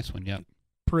 Oh, nice one. Yep,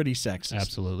 pretty sexist.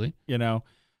 absolutely.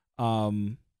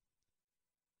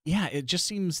 Yeah, it just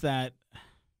seems that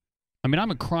I mean,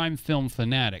 I'm a crime film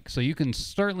fanatic, so you can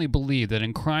certainly believe that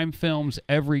in crime films,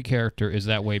 every character is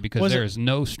that way because there is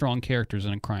no strong characters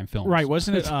in a crime film. right,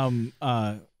 wasn't it?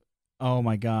 Oh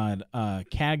my God,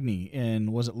 Cagney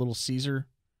in, was it Little Caesar,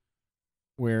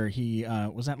 where he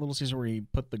was that Little Caesar where he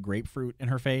put the grapefruit in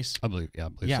her face? I believe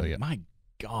so. Yeah. My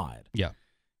God. Yeah.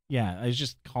 Yeah, I was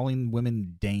just calling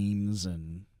women dames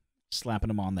and slapping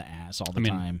them on the ass all the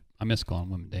time. I miss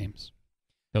calling women dames.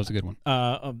 That was a good one.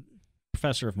 A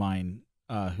professor of mine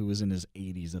who was in his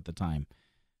 80s at the time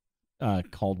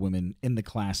called women in the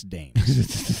class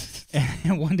dames.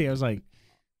 And one day I was like,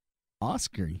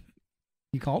 Oscar,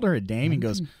 you called her a dame? He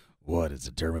goes, what is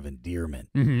a term of endearment?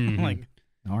 I'm like,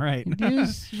 all right.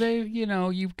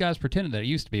 You guys pretended that it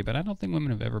used to be, but I don't think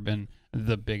women have ever been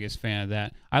the biggest fan of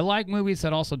that. I like movies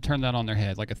that also turn that on their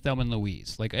head, like a Thelma and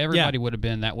Louise. Like everybody would have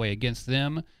been that way against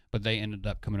them, but they ended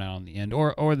up coming out on the end.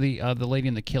 Or the Lady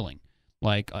in the Killing.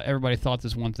 Like everybody thought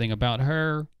this one thing about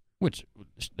her, which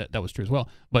that was true as well,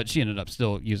 but she ended up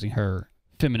still using her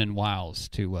feminine wiles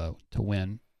to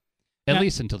win, at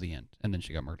least until the end, and then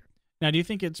she got murdered. Now, do you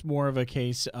think it's more of a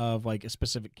case of like a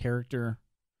specific character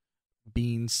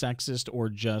being sexist, or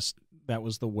just that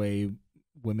was the way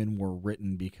women were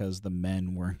written because the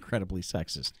men were incredibly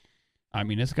sexist? I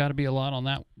mean, it's got to be a lot on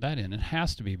that end. It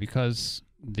has to be, because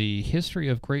the history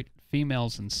of great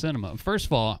females in cinema. First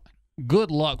of all,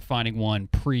 good luck finding one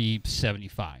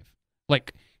pre-75.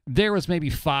 Like, there was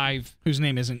maybe 5. Whose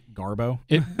name isn't Garbo?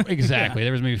 Exactly.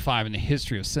 There was maybe 5 in the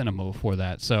history of cinema before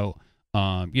that. So,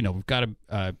 we've got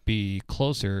to be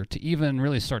closer to even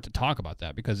really start to talk about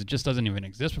that, because it just doesn't even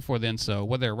exist before then. So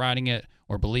whether they're writing it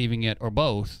or believing it or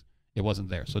both, it wasn't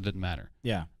there. So it didn't matter.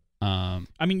 Yeah.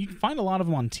 I mean, you can find a lot of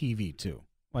them on TV too.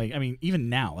 Like, I mean, even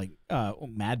now, like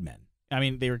Mad Men. I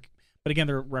mean, but again,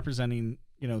 they're representing,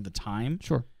 the time.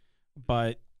 Sure.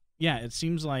 But yeah, it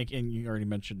seems like, and you already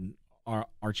mentioned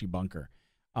Archie Bunker.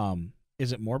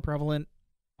 Is it more prevalent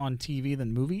on TV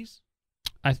than movies?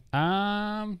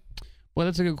 Well,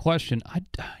 that's a good question.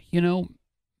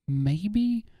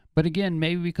 Maybe, but again,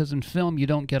 maybe because in film you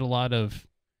don't get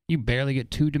you barely get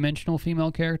 2-dimensional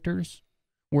female characters,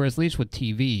 whereas at least with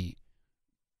TV,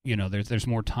 there's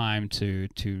more time to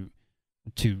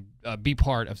be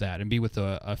part of that and be with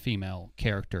a female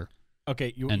character.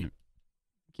 Okay, and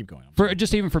keep going.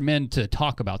 Even for men to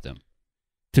talk about them,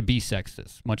 to be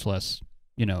sexist, much less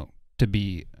to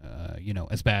be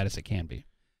as bad as it can be.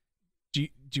 Do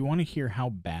you want to hear how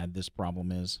bad this problem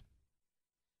is?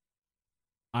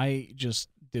 I just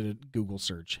did a Google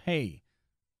search. Hey,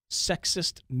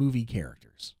 sexist movie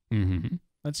characters. Mm-hmm.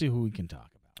 Let's see who we can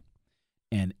talk about.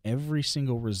 And every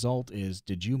single result is,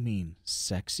 did you mean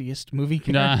sexiest movie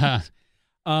characters?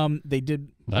 They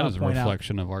did. That is a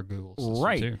reflection of our Google system,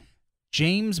 right? Too.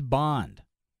 James Bond.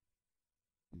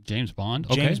 James Bond.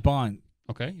 Okay. James Bond.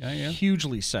 Okay. Yeah.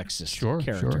 Hugely sexist.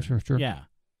 Character. Sure. Yeah.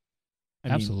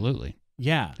 Absolutely.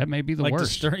 Yeah. That may be the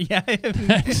worst. Yeah.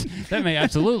 That may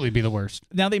absolutely be the worst.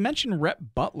 Now, they mentioned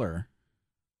Rhett Butler.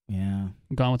 Yeah.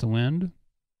 Gone with the Wind?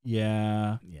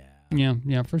 Yeah.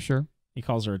 Yeah, for sure. He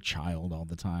calls her a child all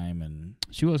the time, and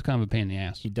she was kind of a pain in the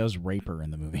ass. He does rape her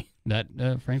in the movie. That,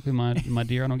 frankly, my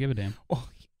dear, I don't give a damn. Well,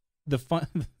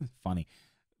 funny.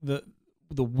 The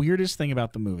weirdest thing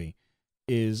about the movie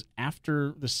is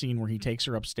after the scene where he takes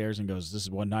her upstairs and goes, "This is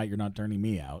one night you're not turning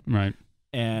me out." Right.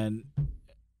 And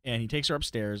and he takes her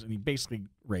upstairs, and he basically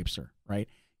rapes her, right?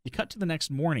 You cut to the next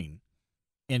morning,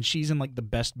 and she's in, like, the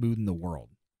best mood in the world.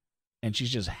 And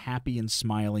she's just happy and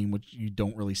smiling, which you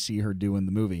don't really see her do in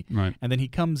the movie. Right. And then he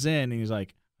comes in, and he's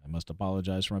like, I must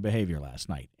apologize for my behavior last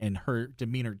night. And her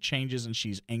demeanor changes, and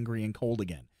she's angry and cold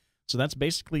again. So that's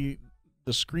basically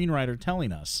the screenwriter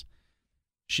telling us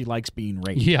she likes being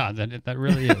raped. Yeah, that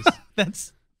really is.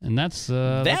 That's a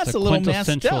little messed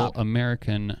quintessential up.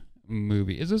 American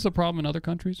movie. Is this a problem in other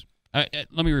countries? Let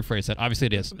me rephrase that. Obviously,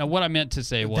 it is. Now, what I meant to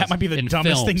say was that might be the in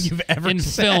dumbest films, thing you've ever in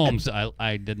said. films.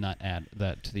 I did not add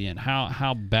that to the end.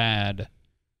 How bad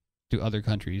do other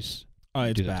countries?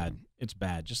 It's do that to bad. them? It's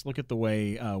bad. Just look at the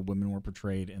way women were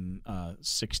portrayed in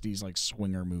 60s like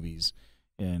swinger movies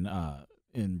in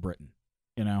Britain.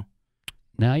 You know,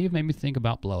 Now you've made me think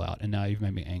about Blowout, and now you've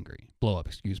made me angry. Blow Up,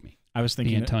 excuse me. I was The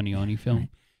thinking Antonioni film.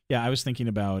 Yeah, I was thinking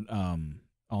about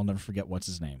I'll never forget what's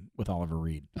his name with Oliver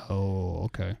Reed. Oh,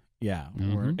 okay. Yeah,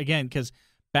 Mhm. again, because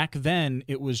back then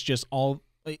it was just all.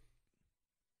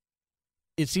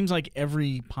 It seems like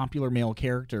every popular male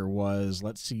character was,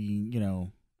 let's see,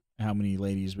 how many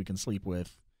ladies we can sleep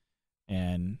with,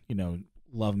 and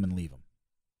love them and leave them.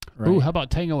 Right? Ooh, how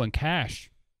about Tango and Cash?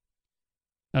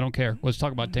 I don't care. Let's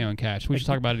talk about Tango and Cash. We should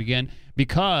talk about it again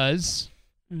because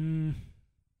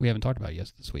we haven't talked about it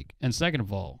yet this week. And second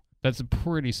of all, that's a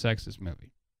pretty sexist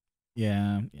movie.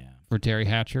 Yeah. For Terry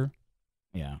Hatcher,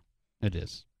 Yeah. it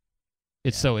is.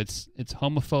 It's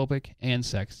homophobic and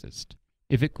sexist.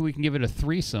 We can give it a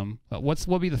threesome, what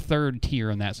would be the third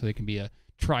tier on that so it can be a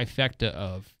trifecta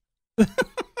of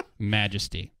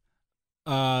majesty?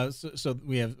 So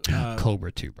we have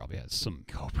Cobra 2 probably has some.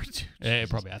 Cobra 2. It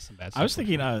probably has some bad stuff. I was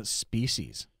thinking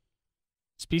Species.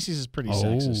 Species is pretty Oh,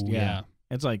 sexist. Yeah.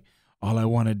 It's like, all I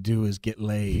want to do is get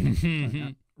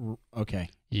laid. Okay.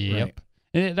 Yep. Right.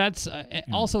 And that's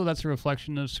also that's a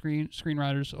reflection of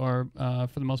screenwriters are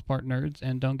for the most part nerds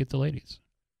and don't get the ladies.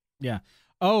 Yeah.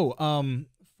 Oh,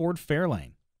 Ford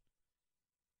Fairlane.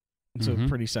 It's a Mhm.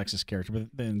 pretty sexist character, but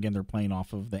then again, they're playing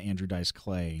off of the Andrew Dice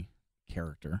Clay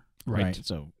character, Right.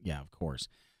 So yeah, of course.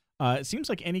 It seems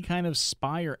like any kind of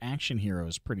spy or action hero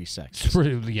is pretty It's sexist.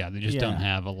 pretty, they just don't Yeah.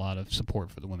 have a lot of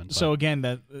support for the women. So again,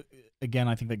 I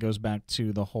think that goes back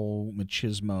to the whole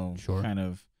machismo Sure. kind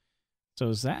of. So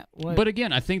is that what? But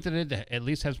again, I think that it at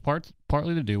least has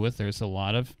partly to do with there's a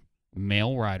lot of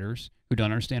male writers who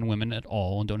don't understand women at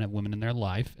all and don't have women in their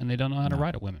life, and they don't know how to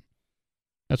write a woman.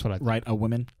 That's what I think. Write a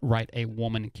woman. Write a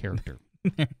woman character.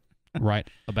 Write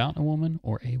about a woman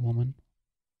or a woman.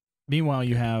 Meanwhile,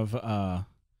 you have.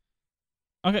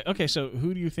 Okay. So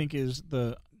who do you think is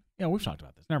the? Yeah, we've talked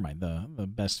about this. Never mind. The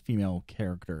best female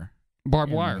character. Barbed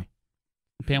in the Wire. movie.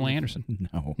 Pamela Anderson.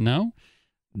 No.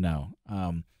 No?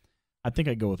 I think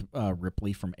I'd go with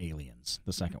Ripley from Aliens,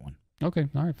 the second one. Okay.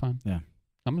 All right, fine. Yeah.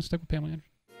 I'm going to stick with Pamela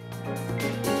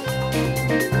Anderson.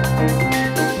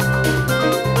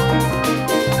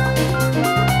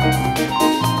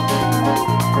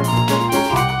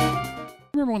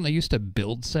 Remember when they used to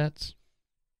build sets?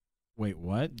 Wait,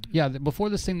 what? Yeah, before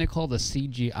this thing they call the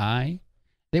CGI,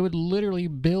 they would literally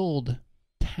build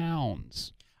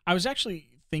towns. I was actually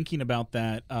thinking about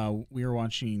that. We were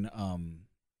watching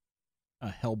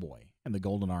Hellboy and the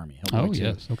Golden Army. Hellboy 2.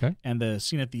 Yes. Okay. And the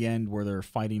scene at the end where they're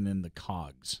fighting in the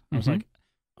cogs. I was Mhm. like,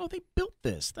 oh, they built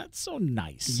this. That's so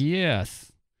nice.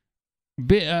 Yes.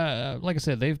 Like I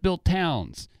said, they've built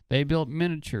towns. They built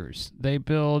miniatures. They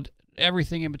build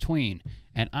everything in between.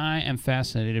 And I am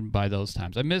fascinated by those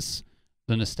times. I miss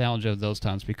the nostalgia of those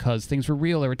times because things were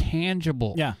real. They were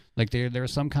tangible. Yeah. Like there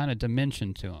was some kind of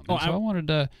dimension to them. Oh, And so I wanted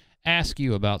to ask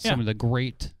you about some Yeah. of the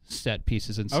great set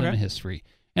pieces in cinema Okay. history.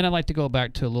 And I'd like to go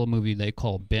back to a little movie they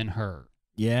call Ben-Hur.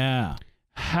 Yeah.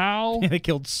 How? They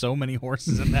killed so many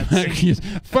horses in that scene.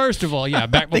 First of all, yeah,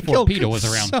 back They before killed PETA was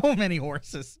around. So many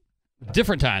horses.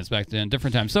 Different times back then,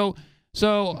 different times. So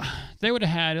they would have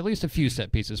had at least a few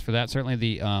set pieces for that. Certainly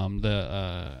did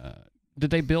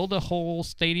they build a whole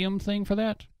stadium thing for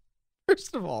that?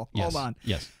 First of all, Yes. hold on.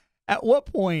 Yes. At what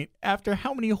point, after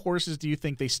how many horses do you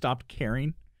think they stopped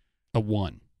caring? A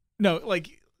one. No,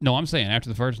 like, No, I'm saying after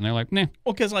the first one, they're like, nah.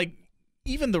 well, because like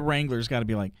even the Wranglers got to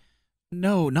be like,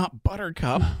 no, not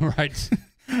Buttercup. Right.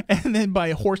 And then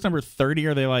by horse number 30,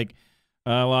 are they like,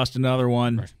 I lost another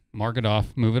one? Right. Mark it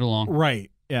off. Move it along.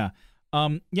 Right. Yeah.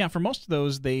 Yeah. For most of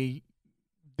those, they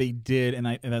did, and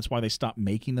that's why they stopped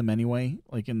making them anyway.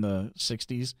 Like in the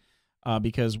 60s,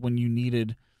 because when you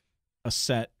needed a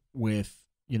set with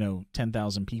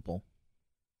 10,000 people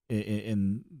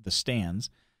in the stands,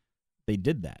 they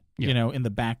did that. Yeah. In the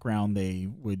background, they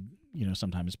would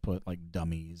sometimes put like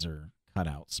dummies or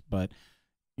cutouts, but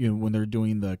when they're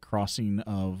doing the crossing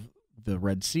of the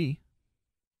Red Sea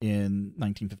in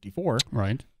 1954,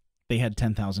 Right. they had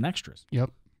 10,000 extras.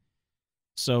 Yep.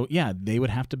 So, yeah, they would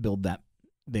have to build that.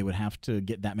 They would have to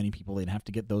get that many people. They'd have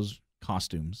to get those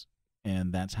costumes,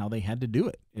 and that's how they had to do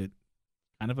it. It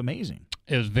kind of amazing.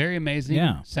 It was very amazing.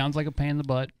 Yeah. Sounds like a pain in the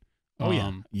butt.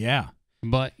 Yeah.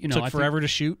 But, you know, Took forever to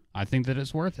shoot. I think that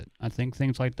it's worth it. I think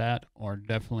things like that are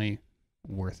definitely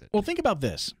worth it. Well, think about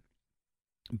this.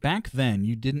 Back then,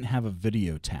 you didn't have a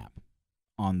video tap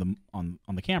on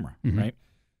the camera, Mhm. right?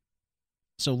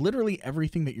 So literally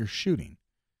everything that you're shooting,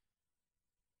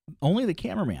 only the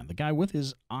cameraman, the guy with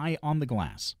his eye on the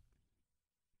glass,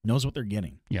 knows what they're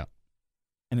getting. Yeah.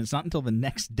 And it's not until the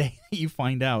next day that you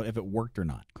find out if it worked or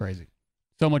not. Crazy.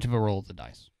 So much of a roll of the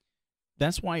dice.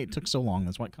 That's why it took so long.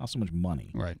 That's why it cost so much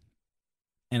money. Right.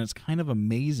 And it's kind of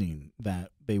amazing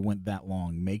that they went that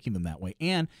long making them that way,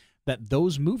 and that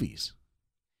those movies,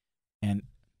 and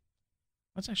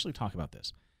let's actually talk about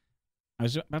this. I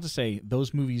was about to say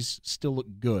those movies still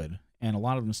look good, and a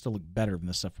lot of them still look better than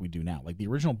the stuff we do now. Like the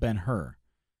original Ben-Hur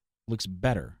looks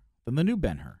better than the new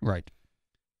Ben-Hur. Right.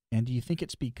 And do you think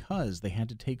it's because they had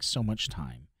to take so much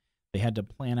time? They had to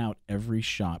plan out every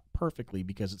shot perfectly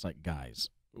because it's like, guys,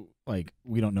 like,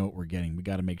 we don't know what we're getting. We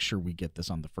got to make sure we get this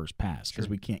on the first pass because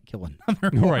Sure. we can't kill another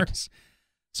Right. horse.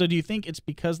 So do you think it's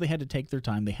because they had to take their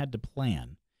time, they had to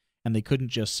plan, and they couldn't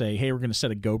just say, hey, we're going to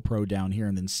set a GoPro down here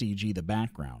and then CG the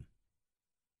background?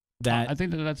 I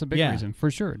think that that's a big Yeah. reason, for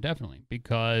sure, definitely,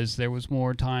 because there was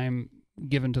more time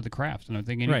given to the craft. And I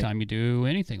think anytime you do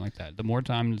anything like that, the more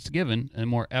time that's given and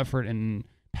more effort and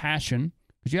passion,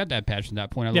 because you have to have passion at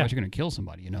that point, otherwise you're going to kill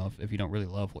somebody, you know, if you don't really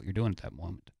love what you're doing at that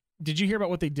moment. Did you hear about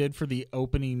what they did for the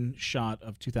opening shot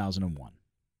of 2001?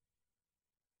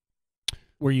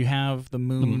 Where you have the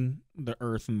moon, the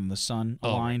Earth, and the sun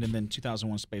aligned, and then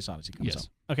 2001 Space Odyssey comes Yes.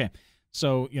 up. Okay.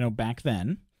 So, you know, back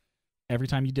then, every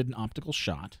time you did an optical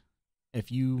shot,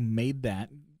 if you made that,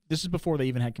 this is before they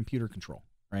even had computer control,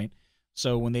 right?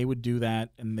 So when they would do that,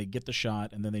 and they get the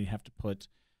shot, and then they'd have to put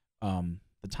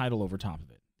the title over top of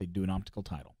it. They'd do an optical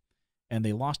title. And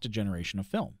they lost a generation of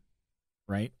film,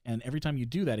 right? And every time you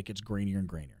do that, it gets grainier and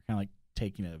grainier, kind of like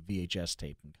taking a VHS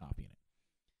tape and copying it.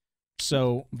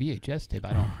 So VHS tape,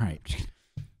 I don't. Right.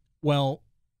 Well,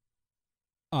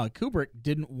 Kubrick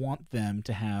didn't want them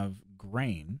to have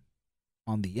grain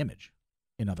on the image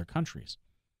in other countries.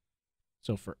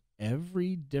 So for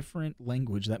every different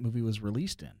language that movie was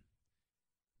released in,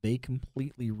 they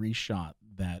completely reshot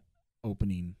that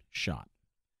opening shot.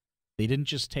 They didn't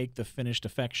just take the finished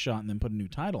effects shot and then put a new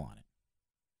title on it.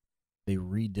 They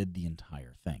redid the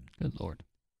entire thing. Good Lord.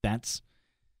 That's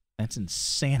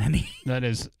insanity. That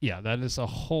is a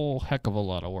whole heck of a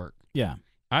lot of work. Yeah.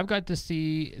 I've got to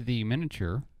see the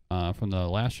miniature from the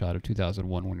last shot of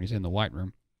 2001 when he's in the White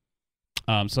Room.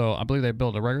 So I believe they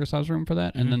built a regular size room for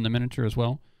that, and then the miniature as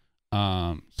well.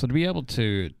 So to be able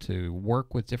to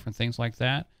work with different things like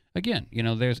that, again, you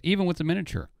know, there's even with the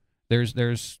miniature, there's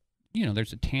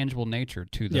a tangible nature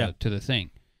to the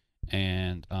thing,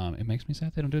 and it makes me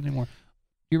sad they don't do it anymore.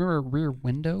 You remember Rear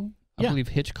Window? I believe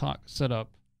Hitchcock set up,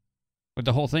 but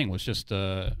the whole thing was just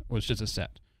a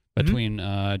set between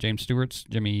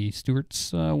Jimmy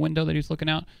Stewart's window that he's looking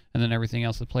out, and then everything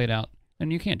else that played out.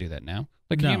 And you can't do that now.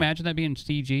 Like, can you imagine that being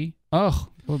CG? Oh,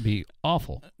 it would be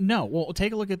awful. No. Well,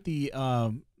 take a look at the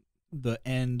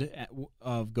end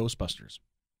of Ghostbusters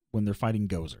when they're fighting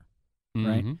Gozer,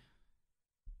 right? Mhm.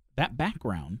 That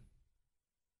background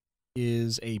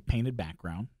is a painted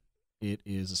background. It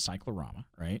is a cyclorama,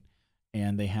 right?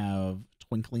 And they have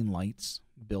twinkling lights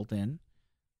built in.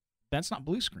 That's not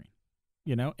blue screen,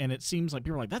 you know? And it seems like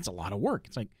people are like, that's a lot of work.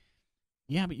 It's like,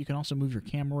 yeah, but you can also move your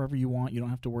camera wherever you want. You don't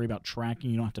have to worry about tracking.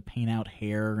 You don't have to paint out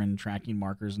hair and tracking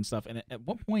markers and stuff. And at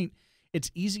what point, it's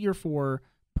easier for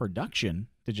production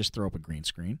to just throw up a green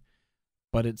screen,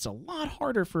 but it's a lot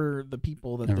harder for the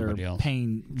people that Everybody they're else.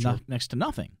 paying Sure. next to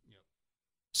nothing.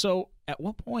 So at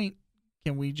what point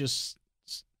can we just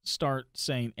start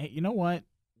saying, hey, you know what?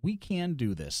 We can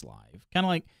do this live. Kind of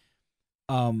like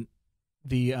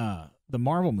the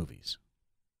Marvel movies.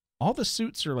 All the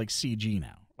suits are like CG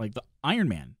now. Like the Iron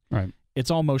Man. Right. It's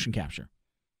all motion capture.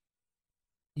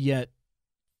 Yet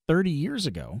 30 years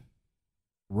ago,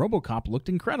 RoboCop looked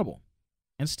incredible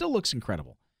and still looks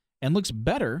incredible and looks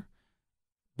better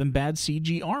than bad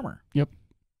CG armor. Yep.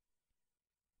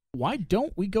 Why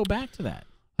don't we go back to that?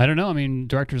 I don't know. I mean,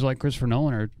 directors like Christopher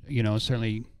Nolan are,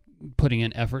 certainly putting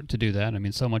in effort to do that. I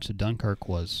mean, so much of Dunkirk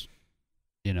was,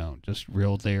 just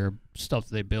real there stuff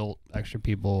that they built, extra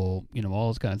people, all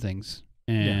those kind of things.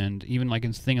 And even like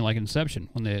in thinking like Inception,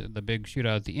 when the big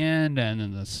shootout at the end, and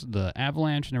then the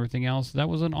avalanche and everything else, that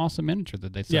was an awesome miniature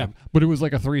that they set Yeah. up. But it was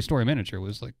like a 3-story miniature. It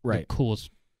was like Right. the coolest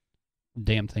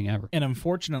damn thing ever. And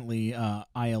unfortunately,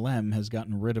 ILM has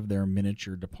gotten rid of their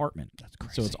miniature department. That's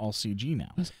crazy. So it's all CG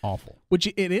now. That's awful. Which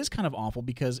it is kind of awful,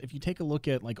 because if you take a look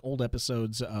at like old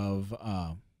episodes of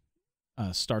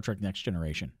Star Trek Next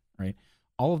Generation, right?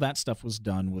 All of that stuff was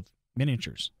done with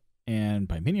miniatures. And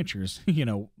by miniatures,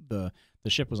 the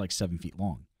ship was like 7 feet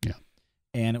long. Yeah.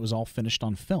 And it was all finished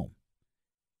on film.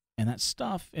 And that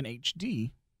stuff in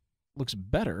HD looks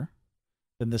better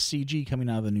than the CG coming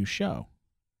out of the new show.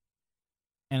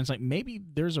 And it's like, maybe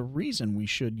there's a reason we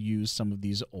should use some of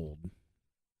these old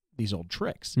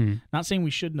tricks. Not saying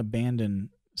we shouldn't abandon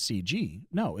CG.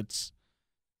 No,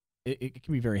 it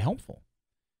can be very helpful.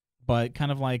 But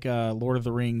kind of like Lord of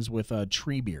the Rings with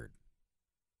Treebeard.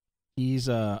 He's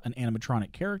an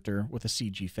animatronic character with a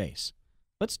CG face.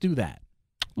 Let's do that.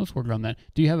 Let's work on that.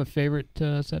 Do you have a favorite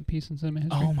set piece in cinema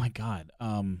history? Oh my God.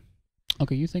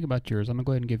 Okay, you think about yours. I'm gonna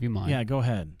go ahead and give you mine. Yeah, go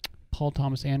ahead. Paul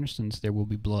Thomas Anderson's "There Will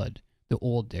Be Blood." The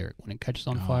old Derek, when it catches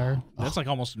on fire. That's like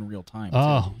almost in real time.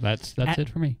 Oh, that's it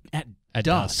for me. At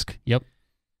dusk. Yep.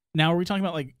 Now, are we talking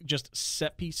about like just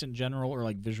set piece in general, or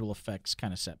like visual effects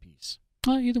kind of set piece?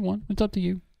 Either one. It's up to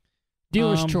you.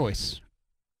 Dealer's choice.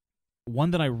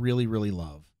 One that I really, really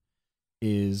love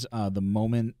is the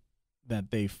moment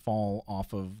that they fall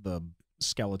off of the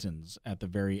skeletons at the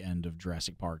very end of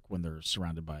Jurassic Park when they're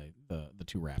surrounded by the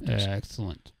two raptors.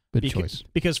 Excellent. Good choice.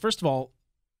 Because first of all,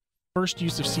 first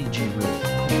use of CG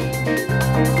really.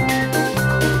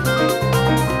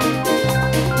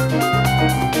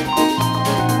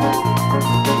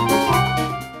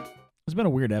 It's been a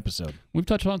weird episode. We've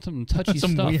touched on some touchy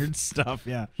some stuff. Weird stuff,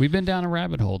 yeah. We've been down a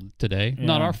rabbit hole today. Yeah.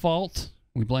 Not our fault.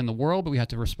 We blame the world, but we have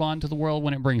to respond to the world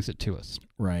when it brings it to us.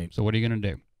 Right. So what are you going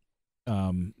to do?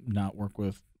 Not work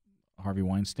with Harvey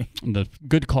Weinstein. The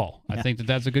good call. Yeah. I think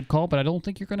that's a good call, but I don't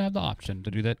think you're going to have the option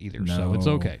to do that either. So it's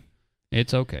No. okay.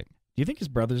 It's okay. Do you think his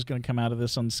brother's going to come out of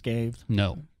this unscathed?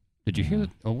 No. Did you hear that?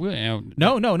 Oh,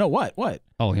 No. What?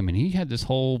 Oh, I mean, he had this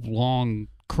whole long,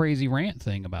 crazy rant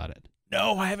thing about it.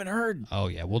 No, I haven't heard. Oh,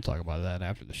 yeah. We'll talk about that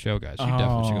after the show, guys. You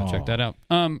definitely should go check that out.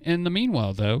 In the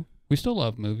meanwhile, though, we still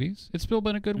love movies. It's still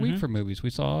been a good week for movies. We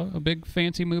saw a big,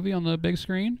 fancy movie on the big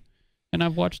screen, and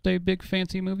I've watched a big,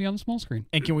 fancy movie on the small screen.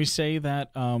 And can we say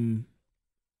that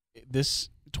this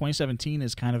 2017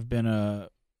 has kind of been a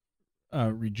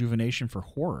rejuvenation for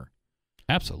horror?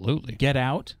 Absolutely. Get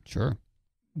Out. Sure.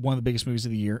 One of the biggest movies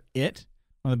of the year. It,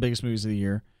 one of the biggest movies of the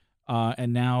year.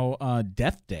 And now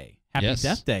Death Day. Happy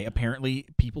Death Day. Apparently,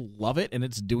 people love it, and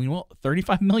it's doing well.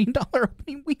 $35 million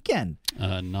opening weekend.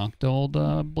 Knocked old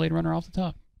Blade Runner off the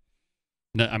top.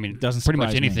 No, I mean, Doesn't pretty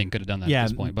much surprise me. anything could have done that at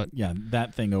this point. But yeah,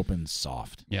 that thing opened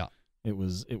soft. Yeah. It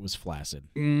was flaccid.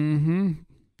 Mm-hmm.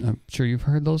 I'm sure you've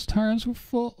heard those terms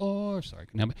before. Sorry, I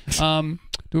can help it.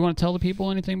 Do we want to tell the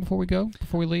people anything before we go?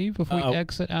 Before we leave? Before we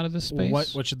exit out of this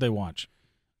space? What should they watch?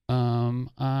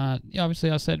 Yeah,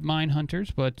 obviously I said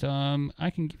Mindhunters, but I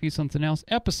can give you something else.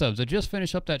 Episodes. I just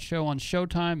finished up that show on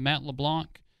Showtime, Matt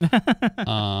LeBlanc.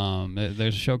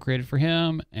 There's a show created for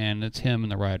him, and it's him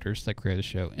and the writers that created the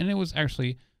show. And it was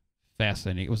actually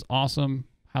fascinating. It was awesome.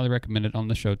 Highly recommend it on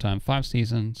the Showtime. 5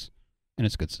 seasons, and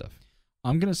it's good stuff.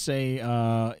 I'm going to say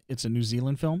it's a New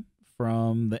Zealand film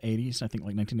from the 80s, I think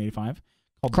like 1985.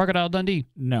 Called Crocodile Dundee.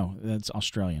 No, that's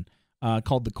Australian.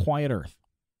 Called The Quiet Earth.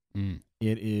 Mm.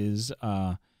 It is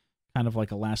kind of like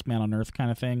a Last Man on Earth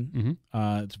kind of thing.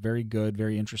 Mm-hmm. It's very good,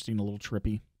 very interesting, a little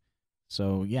trippy.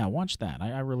 So, yeah, watch that.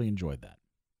 I really enjoyed that.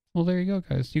 Well, there you go,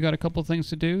 guys. You got a couple things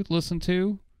to do, listen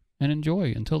to, and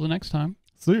enjoy. Until the next time.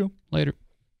 See you. Later.